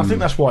why, and I think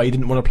that's why he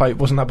didn't want to play.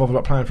 Wasn't that bothered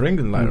about playing for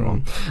England later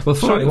on? Well,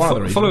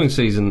 following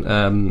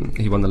season,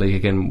 he won the league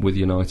again with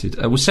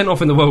United. Was sent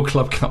off in the World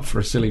Club Cup for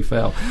a silly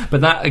foul,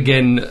 but that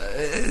again,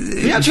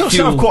 he actually got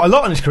sent off quite a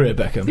lot in his career,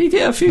 Beckham. He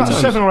did a few times.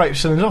 7 or 8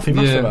 sendings off. He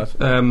must have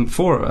had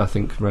 4, I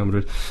think, Real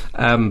Madrid.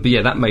 But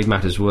yeah, that made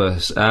matters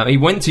worse. He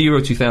went to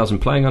Euro 2000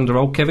 playing under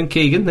old Kevin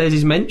Keegan. There's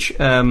his mensch.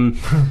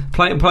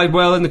 Played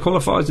well in the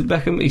qualifiers with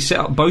Beckham. He set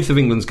up both of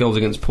England's goals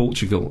against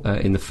Portugal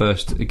in the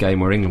first game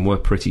where England were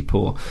pretty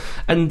poor.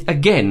 And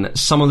again,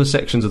 some of the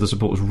sections of the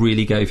supporters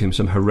really gave him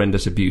some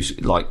horrendous abuse,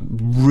 like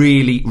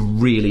really,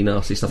 really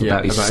nasty stuff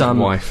about his son,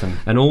 his wife,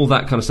 and all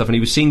that kind of stuff. And he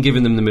was seen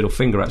giving them the middle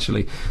finger,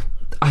 actually.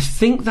 I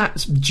think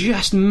that's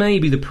just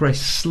maybe the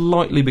press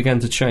slightly began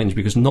to change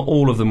because not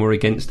all of them were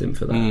against him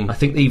for that. I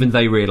think even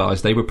they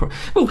realised they were...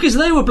 because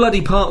they were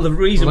bloody part of the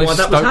reason why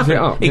that was happening.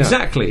 Up,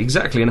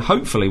 Exactly. And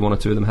hopefully one or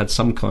two of them had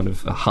some kind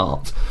of a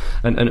heart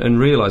and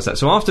realised that.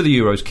 So after the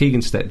Euros,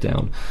 Keegan stepped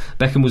down.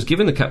 Beckham was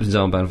given the captain's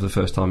armband for the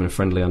first time in a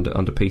friendly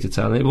under Peter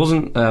Taylor. It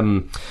wasn't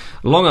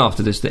long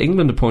after this that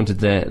England appointed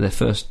their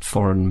first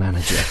foreign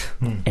manager,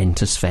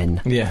 Enter Sven.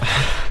 Yeah.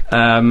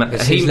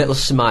 His little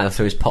smile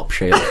through his pop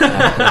shield.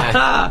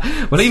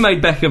 Well, he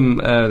made Beckham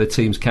the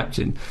team's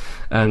captain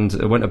and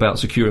went about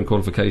securing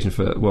qualification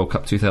for World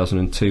Cup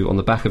 2002 on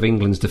the back of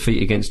England's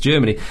defeat against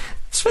Germany.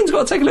 Sven's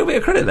got to take a little bit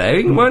of credit there.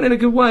 England weren't in a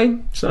good way,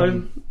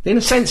 so in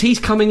a sense he's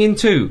coming in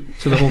too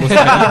to the Hall of Fame.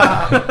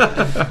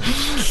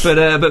 But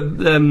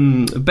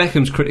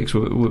Beckham's critics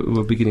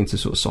were beginning to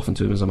sort of soften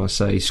to him, as I must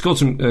say. He scored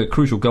some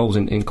crucial goals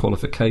in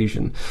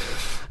qualification.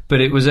 But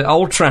it was at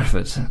Old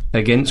Trafford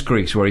against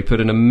Greece where he put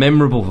in a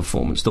memorable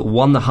performance that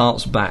won the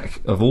hearts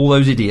back of all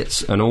those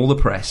idiots and all the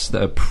press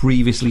that had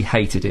previously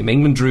hated him.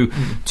 England drew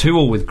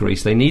 2-2 with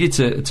Greece. They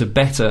needed to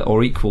better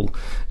or equal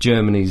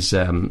Germany's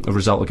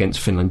result against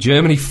Finland.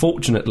 Germany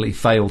fortunately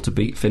failed to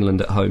beat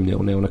Finland at home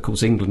 0-0, and of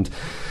course England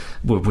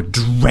were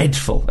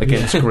dreadful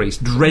against Greece.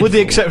 Dreadful. With the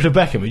exception of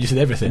Beckham, who just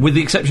did everything. With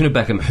the exception of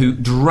Beckham, who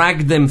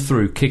dragged them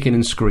through, kicking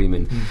and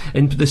screaming.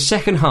 In the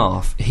second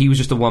half, he was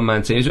just a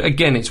one-man team.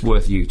 Again, it's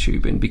worth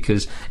YouTubing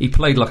because he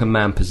played like a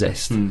man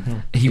possessed.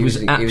 He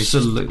was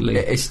absolutely...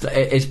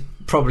 It's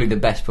probably the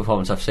best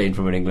performance I've seen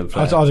from an England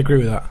player. I'd agree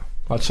with that.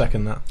 I'd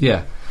second that.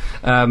 Yeah.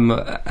 And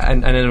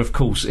then of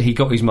course he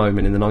got his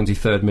moment in the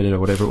 93rd minute or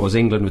whatever it was.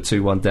 England were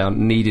 2-1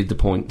 down, needed the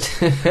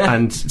point,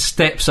 and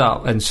steps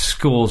up and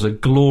scores a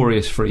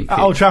glorious free kick at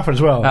Old Trafford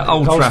as well. At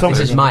Old Trafford,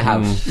 this is my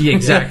house. Yeah,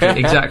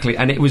 exactly.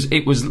 And it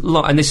was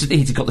like, and this is,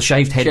 he's got the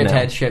shaved head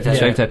now. Shaved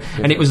head.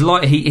 And it was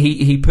like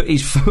he put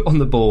his foot on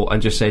the ball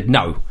and just said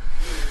no.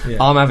 Yeah.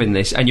 I'm having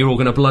this, and you're all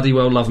going to bloody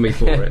well love me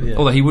for it.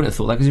 Although he wouldn't have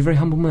thought that because he's a very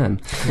humble man.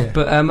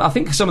 But I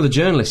think some of the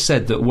journalists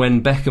said that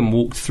when Beckham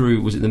walked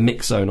through, was it the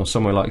mix zone or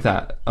somewhere like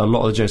that, a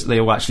lot of the journalists, they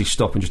all actually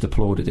stopped and just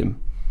applauded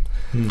him.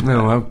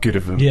 No, how good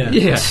of them. Yeah.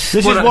 This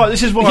is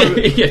why.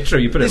 Yeah, true.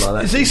 You put it like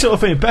that. It's these sort of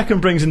things Beckham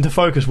brings into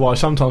focus why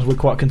sometimes we're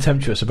quite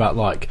contemptuous about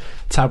like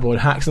tabloid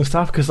hacks and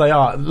stuff, because they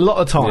are a lot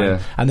of time,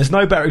 and there's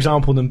no better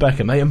example than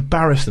Beckham. They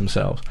embarrass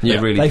themselves.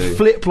 Yeah, really. They do.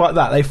 flip like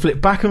that. They flip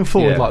back and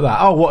forward like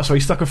that. Oh, what? So he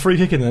stuck a free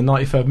kick in the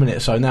 93rd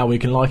minute, so now we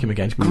can like him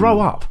again. Grow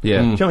up.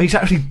 Yeah. You know, he's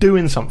actually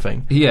doing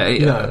something. Yeah.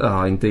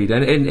 Indeed.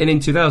 And in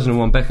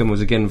 2001, Beckham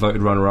was again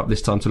voted runner-up.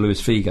 This time to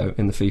Luis Figo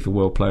in the FIFA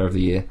World Player of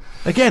the Year.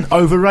 Again,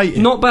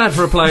 overrated. Not bad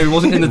for a player who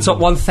wasn't in the top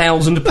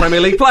 1,000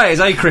 Premier League players,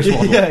 eh, Chris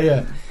Waddle?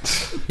 Yeah.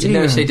 You'd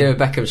never see David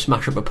Beckham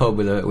smash up a pub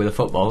with a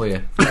football, will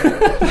you?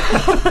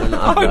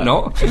 I hope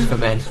not. Just for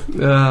men.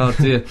 Oh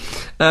dear.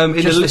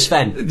 Just for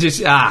Sven.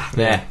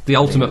 The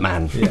ultimate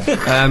man.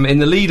 Yeah. In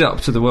the lead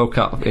up to the World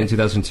Cup in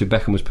 2002,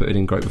 Beckham was putting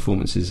in great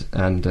performances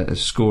and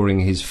scoring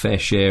his fair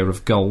share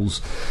of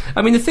goals.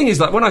 I mean, the thing is,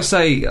 like, when I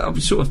say, I'm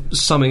sort of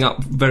summing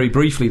up very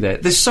briefly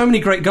there's so many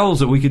great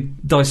goals that we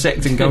could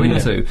dissect and go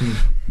into.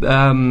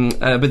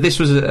 But this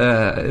was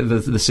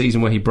the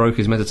season where he broke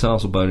his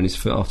metatarsal bone in his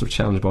foot after a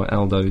challenge by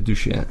Aldo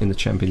Duchet in the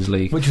Champions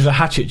League, which was a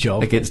hatchet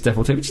job against Deportivo.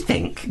 What do you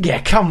think? Yeah,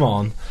 come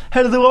on,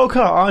 head of the World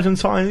Cup,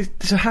 Argentine.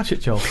 It's a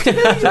hatchet job.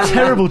 It's a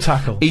terrible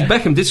tackle.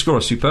 Beckham did score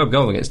a superb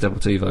goal against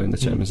Deportivo in the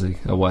Champions League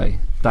away.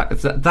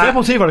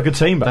 Deportivo had a good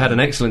team. They had an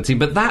excellent team,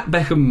 but that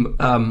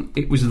Beckham,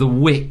 it was the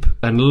whip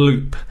and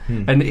loop,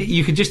 and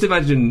you could just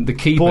imagine the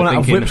keeper born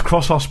out thinking, of Whips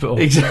Cross Hospital.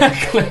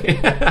 Exactly.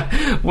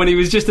 When he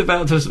was just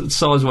about to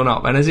size one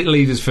up, and as it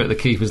leaves his foot, the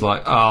keeper's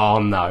like, "Oh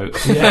no!"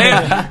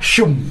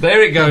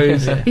 There it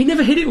goes. He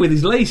never hit it with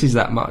his laces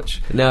that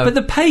much. No, but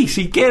the pace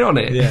he'd get on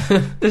it. Yeah.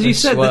 As you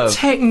said, the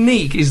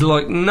technique is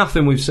like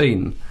nothing we've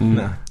seen.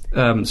 No,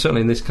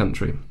 certainly in this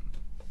country.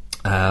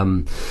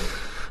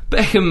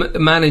 Beckham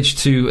managed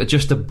to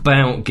just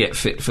about get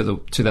fit for the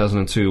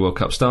 2002 World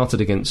Cup. Started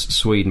against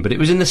Sweden, but it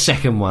was in the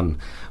second one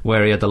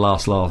where he had the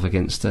last laugh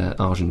against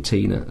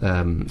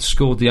Argentina.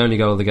 Scored the only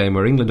goal of the game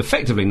where England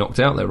effectively knocked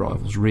out their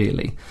rivals,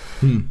 really.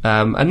 And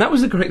that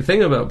was the great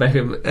thing about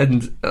Beckham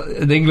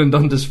and England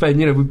under Sven.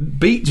 You know, we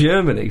beat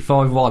Germany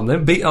 5-1,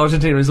 then beat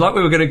Argentina. It's like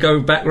we were going to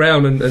go back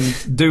round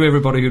and do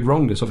everybody who'd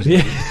wronged us.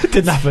 Obviously,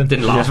 didn't happen.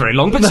 Didn't last very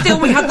long, but still,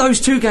 we had those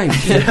 2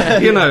 games.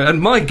 You know,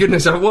 and my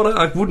goodness, I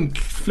wouldn't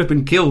flip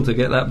and kill to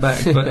get that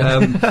back.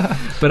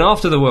 But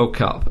after the World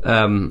Cup,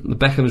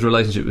 Beckham's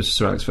relationship with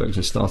Sir Alex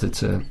Ferguson started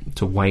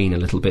to wane a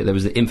little bit. There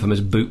was the infamous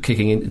boot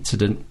kicking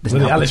incident. With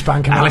the Alice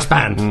Band. Alice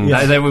Band.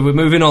 They were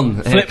moving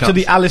on. Flip to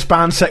the Alice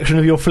Band section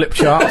of your flip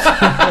chart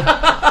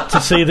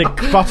to see the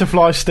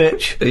butterfly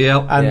stitch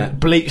and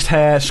bleached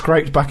hair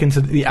scraped back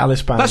into the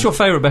Alice Band. That's your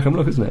favourite Beckham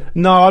look, isn't it?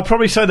 No, I'd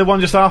probably say the one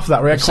just after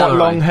that, where he had quite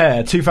Samurai. long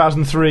hair.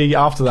 2003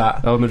 after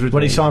that. Oh, Madrid.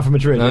 When he signed for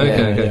Madrid.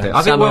 Okay.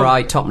 I think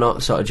Samurai top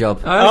knot sort of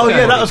job. Oh,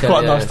 yeah, that was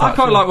quite nice. I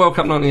quite like World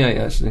Cup 98,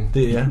 actually.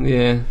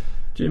 Yeah.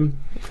 Jim?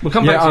 We'll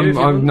come back to you.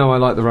 I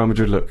like the Real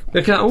Madrid look.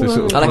 Okay, I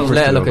like his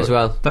later look as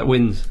well. That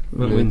wins.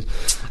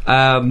 Let's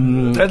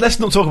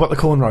not talk about the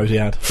cornrows he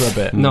had for a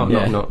bit.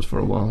 Not for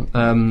a while.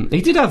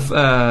 He did have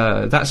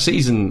that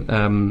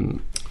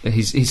season.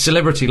 His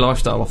celebrity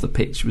lifestyle off the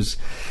pitch was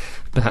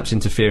perhaps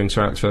interfering.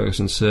 Sir Alex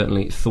Ferguson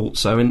certainly thought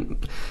so, and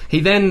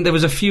there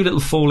was a few little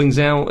fallings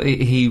out.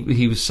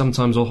 He was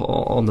sometimes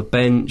on the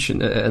bench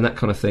and that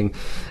kind of thing.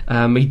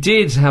 He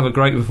did have a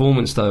great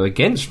performance though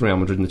against Real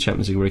Madrid in the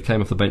Champions League, where he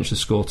came off the bench to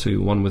score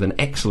 2-1 with an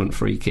excellent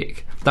free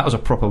kick. That was a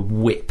proper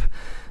whip.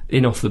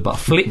 In off the bar,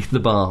 flicked the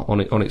bar on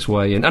its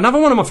way in. Another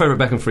one of my favourite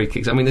Beckham free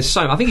kicks. I mean, I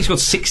think he scored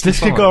 65.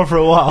 This could go on for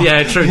a while.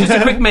 Yeah, true. Just a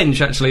quick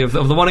mention, actually, of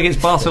the one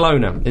against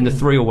Barcelona in the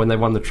 3-0 when they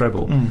won the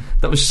treble.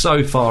 That was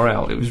so far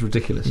out, it was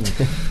ridiculous.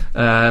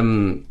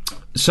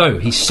 So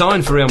he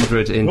signed for Real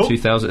Madrid in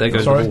 2000. There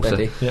goes the water.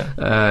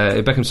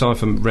 Beckham signed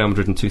for Real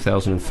Madrid in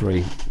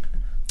 2003.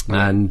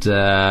 And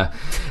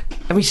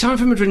we signed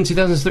for Madrid in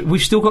 2003.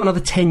 We've still got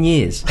another 10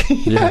 years.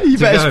 You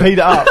better speed it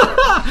up.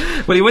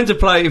 Well, he went to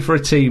play for a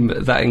team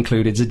that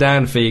included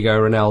Zidane, Figo,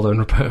 Ronaldo and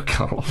Roberto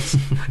Carlos.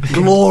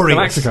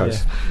 Glorious.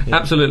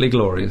 Absolutely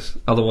glorious.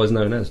 Otherwise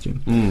known as,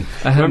 Jim.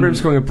 I remember him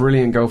scoring a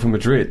brilliant goal for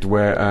Madrid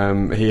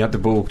where he had the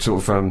ball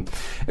sort of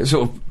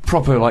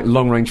proper like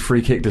long range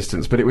free kick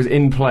distance, but it was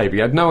in play, but he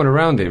had no one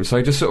around him, so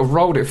he just sort of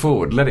rolled it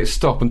forward, let it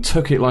stop and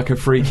took it like a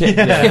free kick.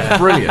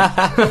 Brilliant.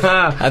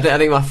 I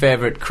think my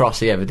favourite cross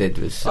he ever did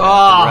was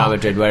Real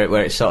Madrid,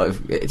 where it's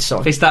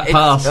that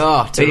pass to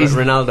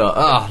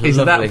Ronaldo. It's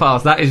that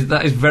pass that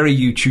is very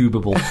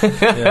YouTubeable.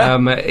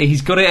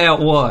 He's got it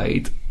out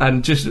wide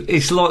and just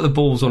it's like the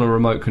ball's on a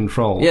remote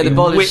control. Yeah, the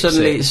ball just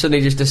suddenly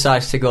just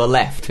decides to go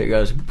left. It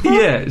goes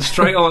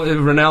straight on.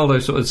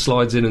 Ronaldo sort of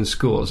slides in and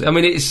scores. I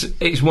mean,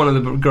 it's one of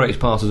the greatest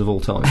passes of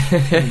all time.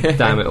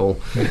 Damn it all.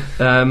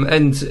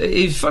 And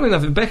it's funny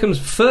enough, in Beckham's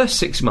first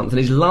 6 months and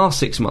his last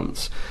 6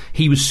 months,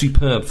 he was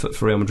superb for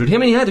Real Madrid. I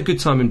mean, he had a good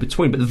time in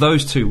between, but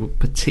those two were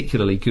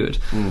particularly good.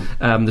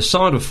 The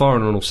side were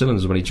firing on all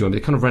cylinders when he joined, but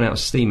they kind of ran out of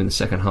steam in the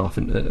second half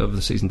of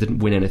the season, didn't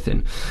win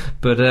anything.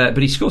 But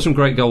he scored some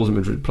great goals in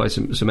Madrid, played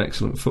some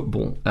excellent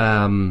football.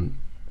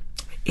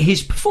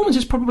 His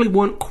performances probably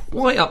weren't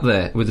quite up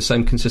there with the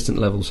same consistent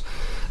levels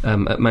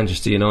at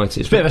Manchester United.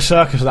 It's a bit of a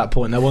circus at that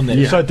point, though, wasn't it?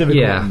 Yeah. So difficult.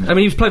 Yeah, I mean,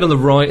 he was played on the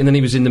right, and then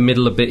he was in the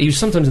middle a bit. He was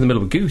sometimes in the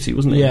middle of a Guti,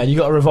 wasn't he? Yeah, and you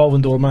got a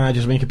revolving door of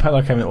managers. I mean,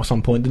 Capello came in at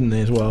some point, didn't he,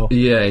 as well?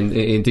 Yeah,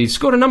 indeed.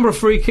 Scored a number of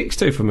free kicks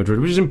too for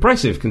Madrid, which is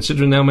impressive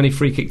considering how many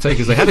free kick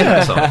takers they had in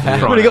that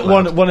side. Well, he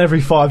got one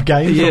every 5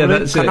 games. Yeah,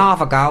 that's it.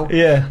 Half a goal.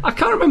 Yeah, I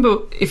can't remember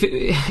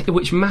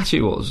which match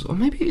it was, or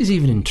maybe it was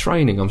even in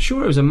training. I'm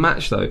sure it was a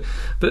match though.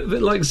 But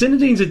like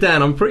Zinedine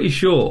Zidane, I'm pretty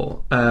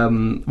sure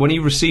when he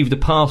received a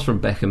pass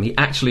from Beckham, he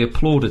actually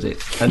applauded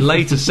it and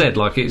later said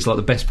like it's like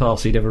the best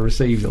pass he'd ever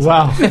received.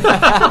 Wow.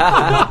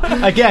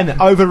 Again,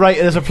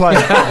 overrated as a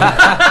player.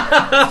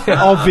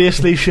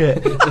 Obviously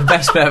shit. The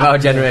best player of our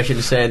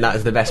generation saying that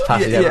is the best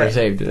pass he's ever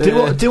received.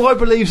 Do I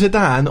believe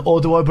Zidane, or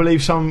do I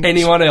believe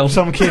anyone else?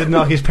 Some kid in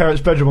like his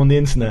parents' bedroom on the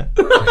internet?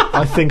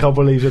 I think I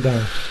believe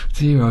Zidane.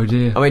 Dear oh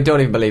dear. I mean,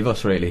 don't even believe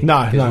us really.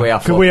 No.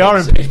 Because we are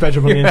in his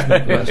bedroom on the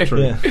internet. That's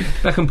true. Yeah.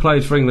 Beckham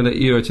played for England at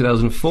Euro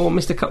 2004,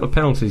 missed a couple of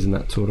penalties in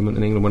that tournament,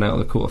 and England went out of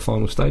the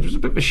quarter-final stage. It was a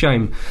bit of a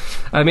shame.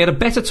 He had a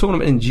better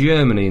tournament in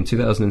Germany in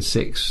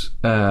 2006,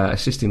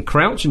 assisting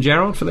Crouch and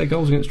Gerrard for their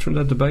goals against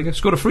Trinidad and Tobago.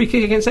 Scored a free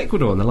kick against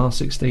Ecuador in the last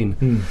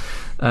 16.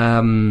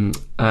 And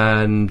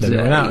then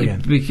went out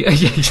again.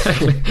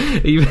 Exactly.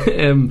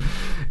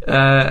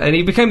 And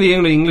he became the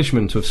only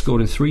Englishman to have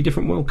scored in 3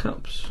 different World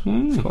Cups.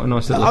 It's quite a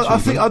nice little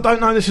I don't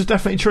know this is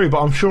definitely true,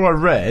 but I'm sure I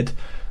read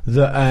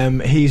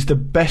that he's the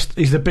best.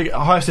 He's the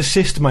highest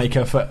assist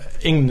maker for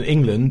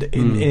England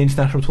in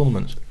international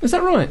tournaments. Is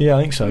that right? Yeah,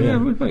 I think so. Yeah, it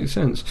would make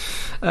sense.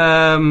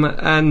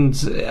 And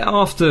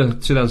after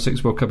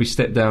 2006 World Cup, he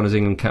stepped down as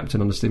England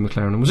captain under Steve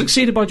McLaren and was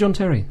succeeded by John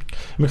Terry.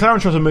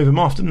 McLaren tried to move him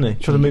off, didn't he?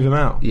 Tried to move him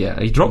out. Yeah,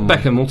 he dropped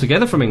Beckham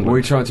altogether from England. Well,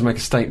 he tried to make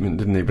a statement,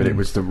 didn't he? But it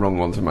was the wrong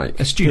one to make.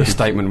 A stupid The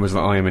statement was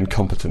that I am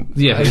incompetent.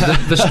 Yeah,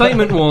 the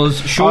statement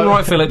was Sean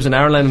Wright-Phillips and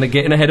Aaron Lennon are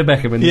getting ahead of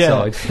Beckham in the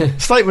side.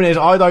 Statement is,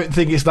 I don't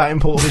think it's that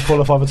important to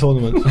qualify for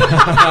tournaments.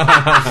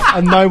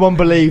 And no one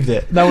believed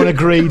it. No one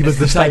agreed with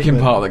the Taking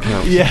statement. part that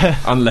counts. Yeah.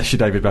 Unless you're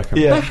David Beckham.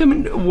 Yeah.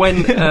 Beckham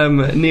went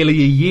nearly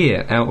a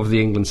year out of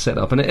the England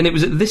setup, and it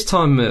was at this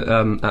time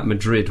at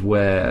Madrid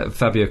where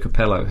Fabio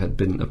Capello had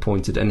been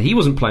appointed, and he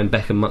wasn't playing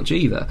Beckham much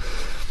either.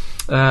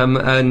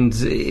 And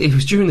it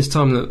was during this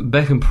time that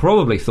Beckham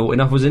probably thought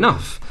enough was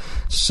enough.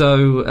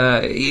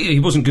 So he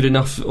wasn't good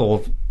enough,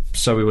 or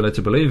so we were led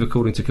to believe,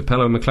 according to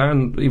Capello and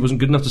McLaren. He wasn't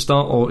good enough to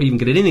start or even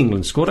get in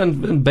England's squad,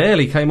 and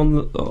barely came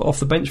off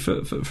the bench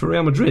for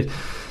Real Madrid.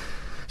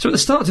 So at the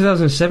start of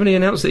 2007, he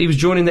announced that he was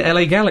joining the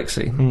LA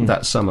Galaxy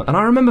that summer. And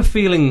I remember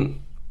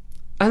feeling,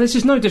 and this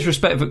is no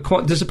disrespect, but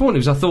quite disappointed,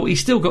 because I thought he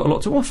still got a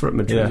lot to offer at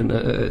Madrid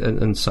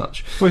and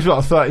such. Well, he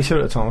was like 32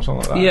 at the time or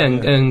something like that. Yeah,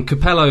 and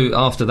Capello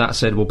after that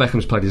said, well,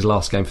 Beckham's played his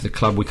last game for the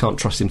club, we can't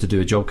trust him to do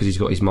a job because he's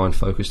got his mind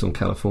focused on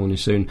California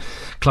soon.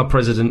 Club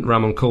president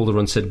Ramon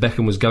Calderon said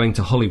Beckham was going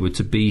to Hollywood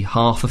to be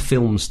half a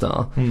film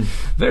star.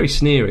 Very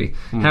sneery.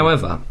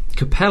 However,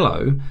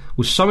 Capello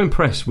was so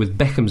impressed with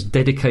Beckham's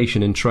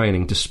dedication and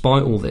training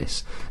despite all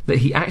this that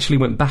he actually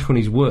went back on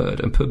his word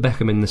and put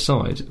Beckham in the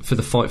side for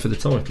the fight for the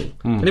title.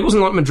 And it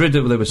wasn't like Madrid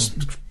that they were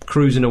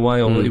cruising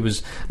away or it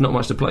was not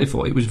much to play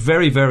for. It was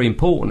very, very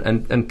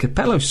important, and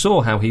Capello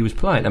saw how he was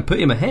playing and put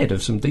him ahead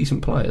of some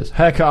decent players.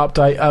 Haircut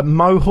update,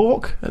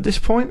 Mohawk at this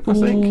point, I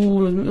think.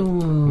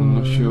 I'm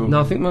not sure.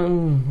 No, I think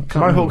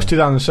Mohawk's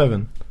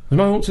 2007.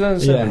 Mohawk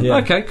 2007? Yeah.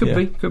 Okay,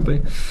 could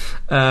be.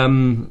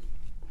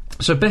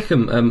 So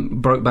Beckham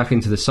broke back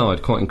into the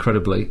side quite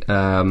incredibly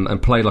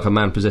and played like a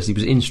man possessed. He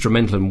was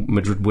instrumental in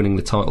Madrid winning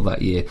the title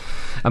that year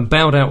and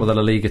bowed out with a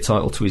La Liga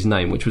title to his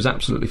name, which was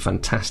absolutely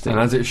fantastic. And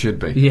as it should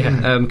be. Yeah,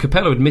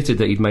 Capello admitted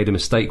that he'd made a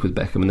mistake with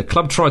Beckham, and the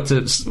club tried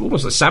to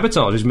almost like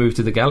sabotage his move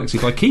to the Galaxy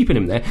by keeping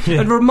him there.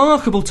 A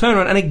remarkable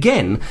turnaround, and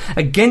again,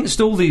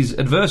 against all these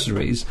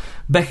adversaries,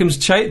 Beckham's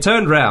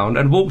turned round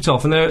and walked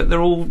off, and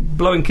they're all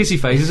blowing kissy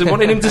faces and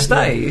wanting him to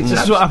stay.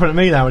 This is what happened to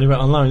me now when he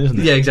went on loan, isn't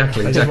it? Yeah,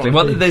 exactly.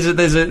 Well,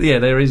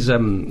 there is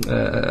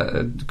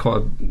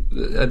quite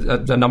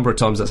a number of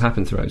times that's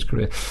happened throughout his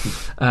career.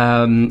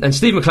 And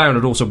Steve McLaren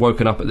had also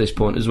woken up at this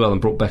point as well and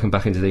brought Beckham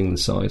back into the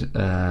England side.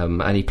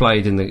 And he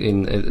played there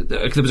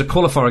was a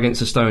qualifier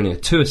against Estonia,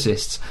 2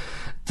 assists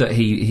that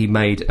he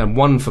made, and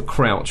one for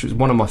Crouch, which was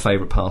one of my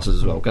favourite passes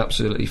as well.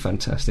 Absolutely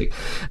fantastic.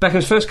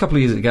 Beckham's first couple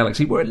of years at the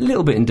Galaxy were a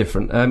little bit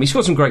indifferent. He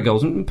scored some great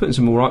goals and put in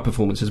some alright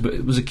performances,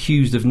 but was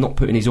accused of not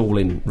putting his all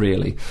in,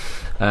 really.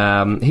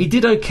 He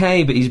did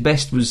okay, but his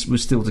best was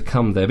still to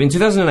come there. But in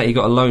 2008 he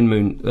got a loan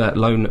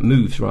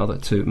move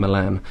to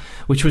Milan,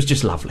 which was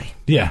just lovely.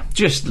 Yeah.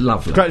 Just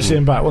lovely. Great to see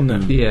him back,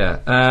 wasn't it? Yeah.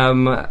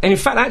 And in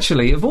fact,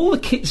 actually, of all the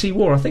kits he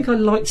wore, I think I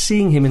liked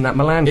seeing him in that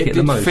Milan kit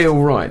the most. It did feel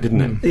right,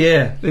 didn't it?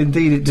 Yeah,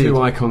 indeed it did. 2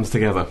 icons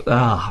together.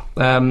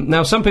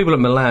 Now some people at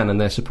Milan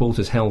and their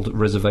supporters held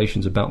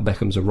reservations about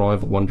Beckham's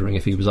arrival, wondering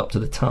if he was up to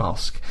the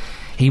task.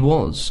 He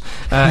was.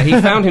 He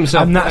found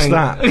himself and that's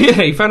that.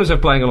 Yeah, he found himself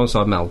playing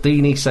alongside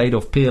Maldini,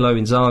 Seedorf, Pirlo,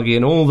 Inzaghi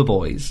and all the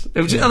boys.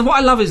 What I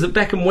love is that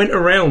Beckham went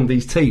around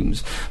these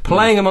teams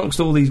playing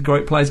amongst all these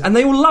great players, and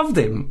they all loved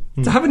him.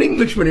 To have an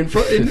Englishman in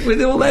front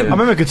with all them. I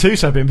remember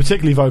Gattuso being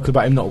particularly vocal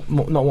about him not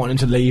wanting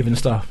to leave and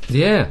stuff.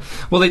 Yeah.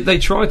 Well, they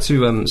tried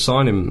to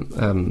sign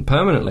him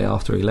permanently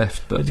after he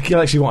left, but he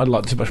actually wanted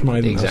like too much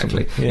money.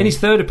 Exactly. Yeah. In his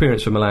third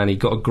appearance for Milan, he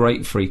got a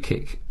great free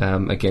kick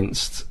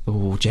against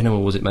Genoa,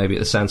 was it maybe, at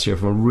the San Siro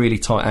from a really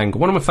tight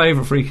angle. One of my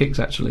favourite free kicks,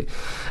 actually.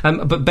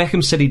 But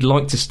Beckham said he'd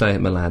like to stay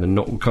at Milan and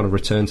not kind of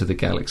return to the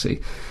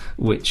Galaxy,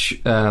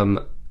 which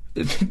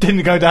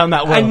didn't go down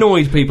that well.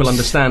 Annoyed people,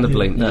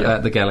 understandably,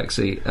 at the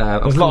Galaxy.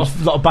 There's a lot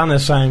of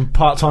banners saying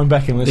part-time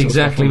Beckham.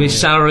 Exactly. His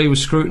salary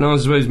was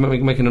scrutinised as well. He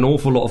was making an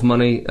awful lot of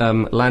money.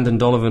 Landon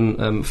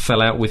Donovan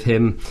fell out with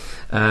him.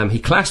 He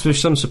clashed with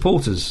some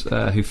supporters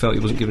who felt he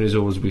wasn't giving his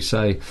all, as we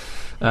say.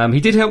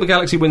 He did help the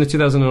Galaxy win the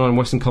 2009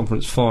 Western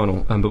Conference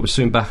final, but was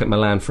soon back at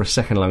Milan for a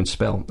second loan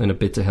spell in a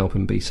bid to help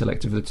him be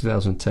selected for the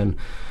 2010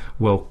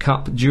 World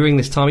Cup. During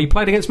this time, he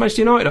played against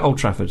Manchester United at Old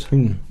Trafford,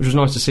 which was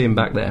nice to see him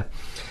back there.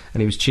 And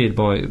he was cheered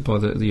by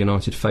the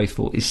United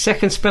faithful. His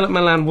second spell at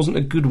Milan wasn't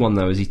a good one,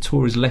 though, as he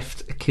tore his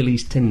left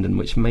Achilles tendon,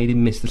 which made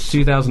him miss the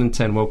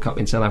 2010 World Cup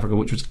in South Africa,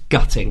 which was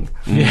gutting.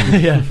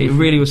 Yeah. It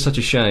really was such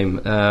a shame.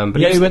 But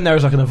he went there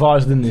as like an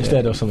advisor, didn't he,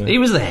 instead, or something? He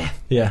was there.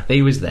 Yeah.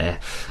 He was there.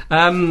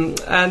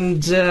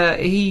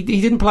 He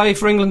didn't play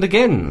for England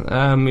again.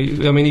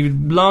 He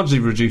largely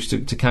reduced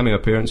to cameo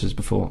appearances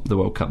before the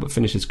World Cup, but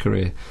finished his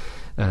career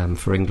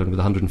for England with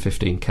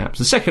 115 caps.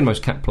 The second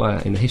most capped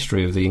player in the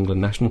history of the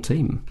England national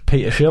team.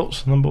 Peter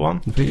Shilts, number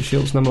one. Peter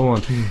Shilts, number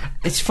one.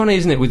 It's funny,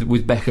 isn't it,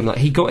 with Beckham? Like,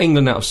 he got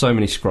England out of so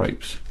many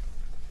scrapes.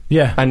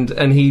 Yeah.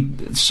 And he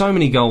so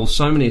many goals,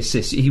 so many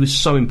assists. He was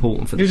so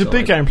important for the He was side. a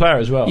big game player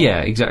as well.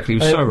 Yeah, exactly. He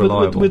was so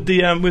reliable. With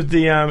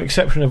the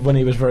exception of when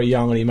he was very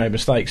young and he made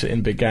mistakes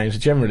in big games,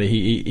 generally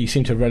he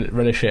seemed to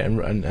relish it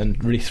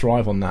and really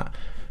thrive on that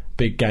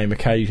big game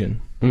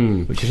occasion.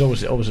 Which is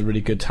always a really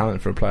good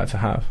talent for a player to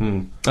have.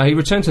 He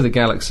returned to the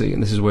Galaxy,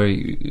 and this is where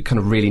he kind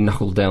of really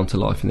knuckled down to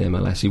life in the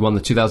MLS. He won the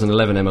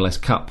 2011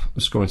 MLS Cup,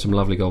 scoring some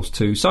lovely goals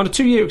too. Signed a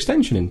 2-year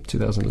extension in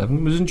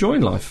 2011. Was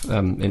enjoying life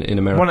in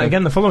America. Won it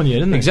again the following year,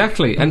 didn't he?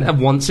 Exactly, and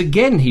once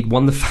again he'd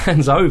won the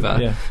fans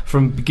over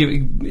from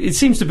giving. It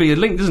seems to be a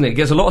link, doesn't it? He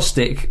gets a lot of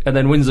stick and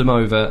then wins them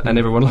over, and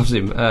everyone loves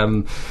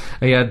him.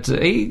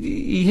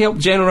 He helped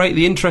generate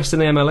the interest in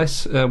the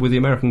MLS with the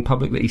American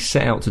public that he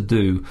set out to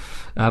do.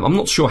 I'm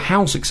not sure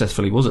how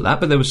successful he was at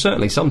that, but there was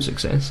certainly some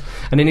success.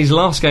 And in his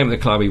last game at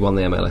the club, he won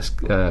the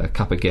MLS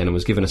Cup again and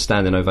was given a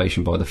standing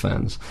ovation by the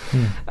fans.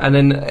 And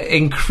then,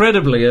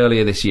 incredibly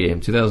earlier this year,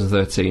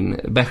 2013,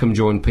 Beckham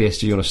joined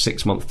PSG on a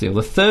 6-month deal.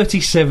 The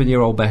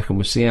 37-year-old Beckham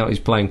will see out his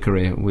playing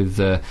career with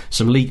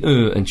some Ligue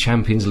 1 and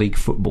Champions League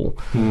football.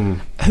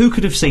 Who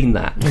could have seen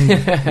that?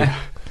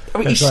 I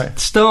mean, he's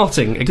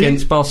starting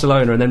against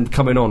Barcelona and then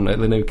coming on at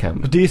the Nou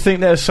Camp. Do you think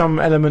there's some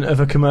element of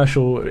a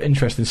commercial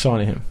interest in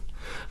signing him?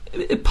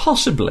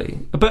 Possibly,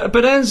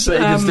 but as he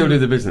can still do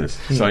the business,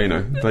 so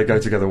they go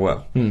together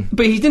well.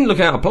 But he didn't look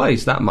out of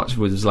place that much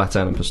with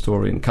Zlatan and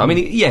Pistorian. I mean,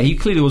 he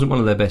clearly wasn't one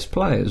of their best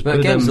players. But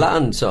again,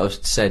 Zlatan sort of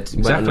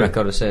went on the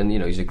record of saying,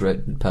 he's a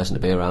great person to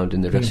be around in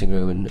the dressing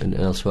room and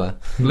elsewhere.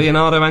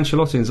 Leonardo,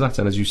 Ancelotti, and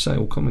Zlatan, as you say,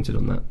 all commented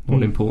on that. What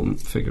an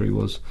important figure he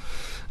was.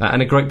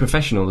 And a great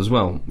professional as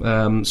well.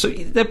 So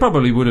there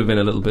probably would have been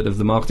a little bit of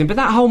the marketing, but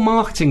that whole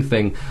marketing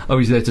thing,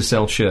 he's there to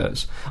sell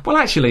shirts. Well,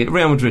 actually, at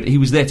Real Madrid, he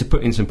was there to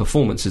put in some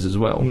performances as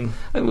well.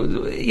 I'm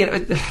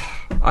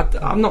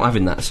not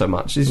having that so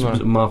much. This was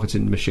a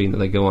marketing machine that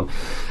they go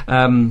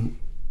on.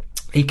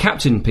 He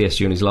captained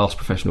PSG in his last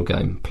professional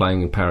game,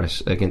 playing in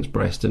Paris against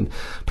Brest, and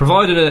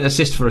provided an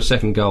assist for a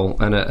second goal.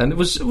 And it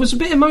was a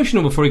bit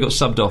emotional before he got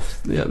subbed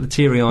off. The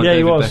teary-eyed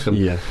David Beckham.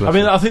 Yeah,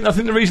 I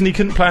think the reason he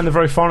couldn't play in the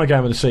very final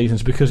game of the season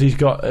is because he's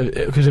got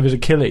because of his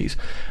Achilles.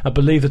 I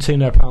believe the team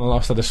they were playing the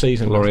last of the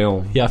season,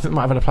 Lorient. Yeah, I think they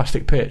might have had a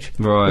plastic pitch,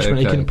 which meant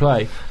he couldn't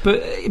play.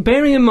 But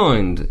bearing in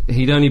mind,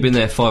 he'd only been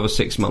there 5 or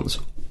 6 months.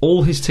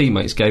 All his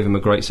teammates gave him a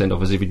great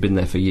send-off as if he'd been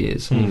there for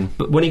years.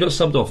 But when he got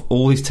subbed off,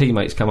 all his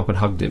teammates came up and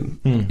hugged him.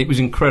 It was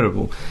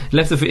incredible.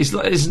 Left the it's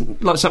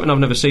like something I've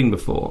never seen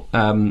before.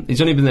 He's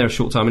only been there a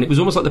short time, and it was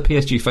almost like the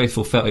PSG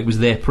faithful felt it was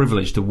their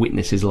privilege to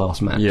witness his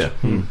last match. Yeah.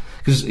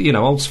 Because,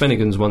 old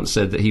Svenigans once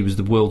said that he was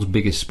the world's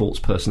biggest sports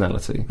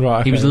personality. Right,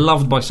 okay. He was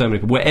loved by so many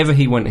people. Wherever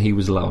he went, he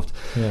was loved.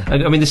 Yeah.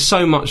 And, I mean, there's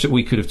so much that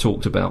we could have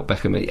talked about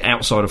Beckham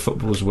outside of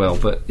football as well,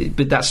 but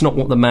that's not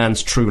what the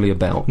man's truly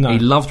about. No. He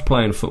loved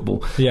playing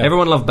football. Yeah.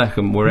 Everyone loved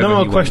Beckham wherever he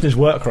went. No question his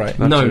work rate.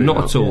 No,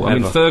 not at all. Yeah, I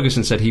mean,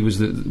 Ferguson said he was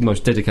the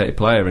most dedicated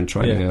player in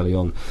training early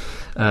on.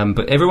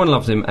 But everyone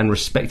loved him and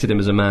respected him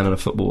as a man and a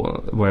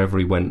footballer wherever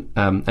he went.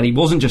 And he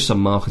wasn't just some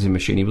marketing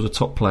machine, he was a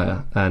top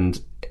player,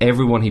 and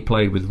everyone he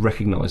played with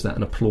recognised that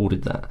and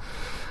applauded that.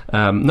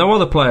 No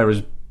other player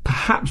has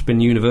perhaps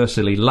been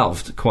universally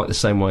loved quite the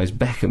same way as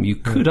Beckham, you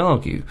could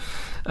argue.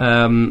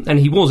 And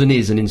he was and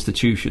is an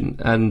institution.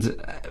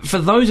 And for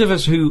those of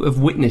us who have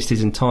witnessed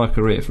his entire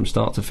career from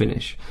start to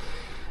finish,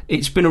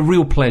 it's been a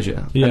real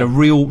pleasure and a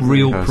real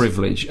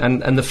privilege,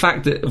 and the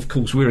fact that, of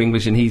course, we're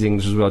English and he's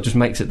English as well just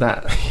makes it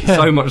that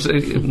so much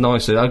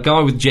nicer. A guy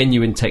with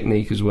genuine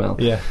technique as well.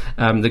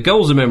 The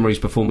goals and memories,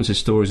 performances,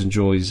 stories and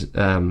joys,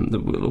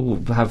 that we'll all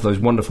have those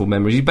wonderful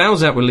memories. He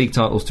bows out with league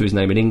titles to his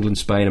name in England,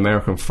 Spain,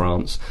 America and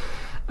France.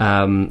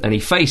 And he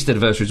faced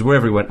adversaries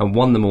wherever he went and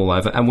won them all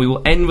over. And we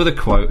will end with a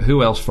quote.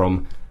 Who else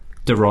from?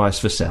 Darius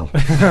Vassell.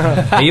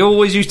 He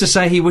always used to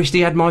say he wished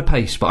he had my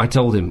pace, but I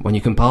told him, when you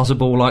can pass a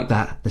ball like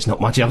that, there's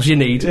not much else you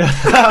need. Darius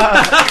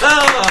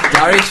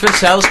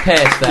Vassell's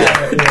pace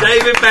there.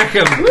 David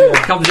Beckham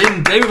comes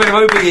in. David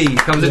Beckham OBE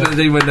comes into the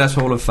Dean Windass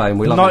Hall of Fame.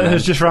 We love Knighthood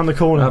is just around the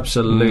corner.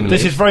 Absolutely.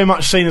 This is very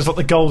much seen as like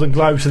the Golden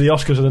Globes to the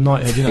Oscars of the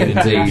Knighthood.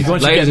 Indeed.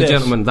 Ladies and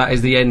gentlemen, that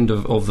is the end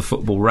of the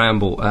Football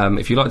Ramble.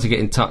 If you'd like to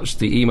get in touch,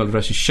 the email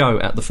address is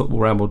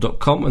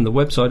show@thefootballramble.com and the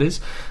website is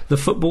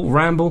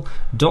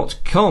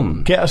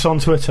thefootballramble.com. Get us on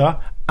Twitter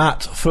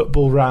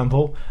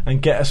 @FootballRamble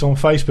and get us on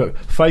Facebook,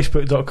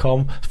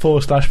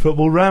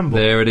 facebook.com/FootballRamble.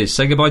 There it is.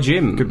 Say goodbye,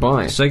 Jim.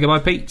 Goodbye. Say goodbye,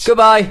 Pete.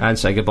 Goodbye. And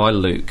say goodbye,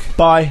 Luke.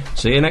 Bye.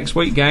 See you next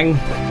week, gang.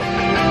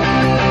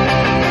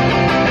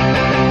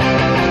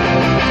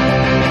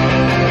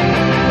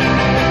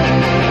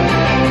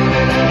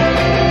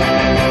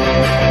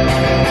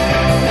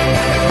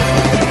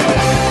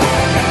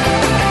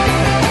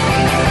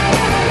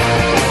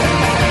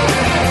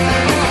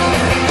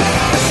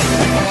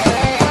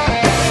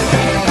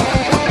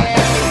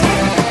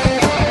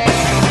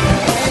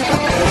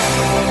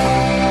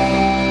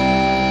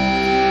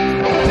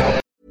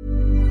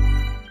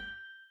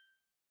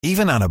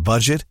 Even on a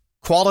budget,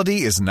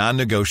 quality is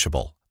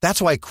non-negotiable.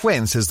 That's why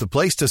Quince is the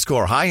place to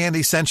score high-end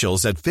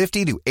essentials at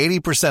 50 to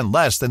 80%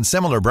 less than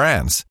similar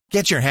brands.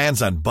 Get your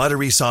hands on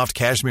buttery soft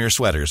cashmere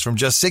sweaters from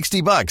just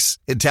 $60,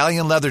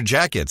 Italian leather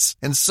jackets,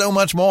 and so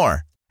much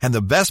more. And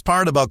the best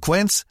part about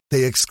Quince,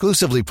 they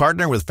exclusively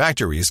partner with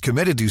factories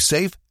committed to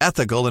safe,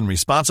 ethical, and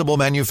responsible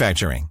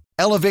manufacturing.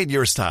 Elevate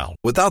your style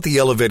without the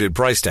elevated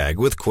price tag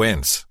with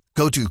Quince.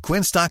 Go to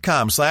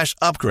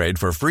quince.com/upgrade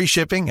for free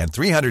shipping and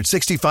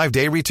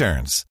 365-day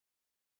returns.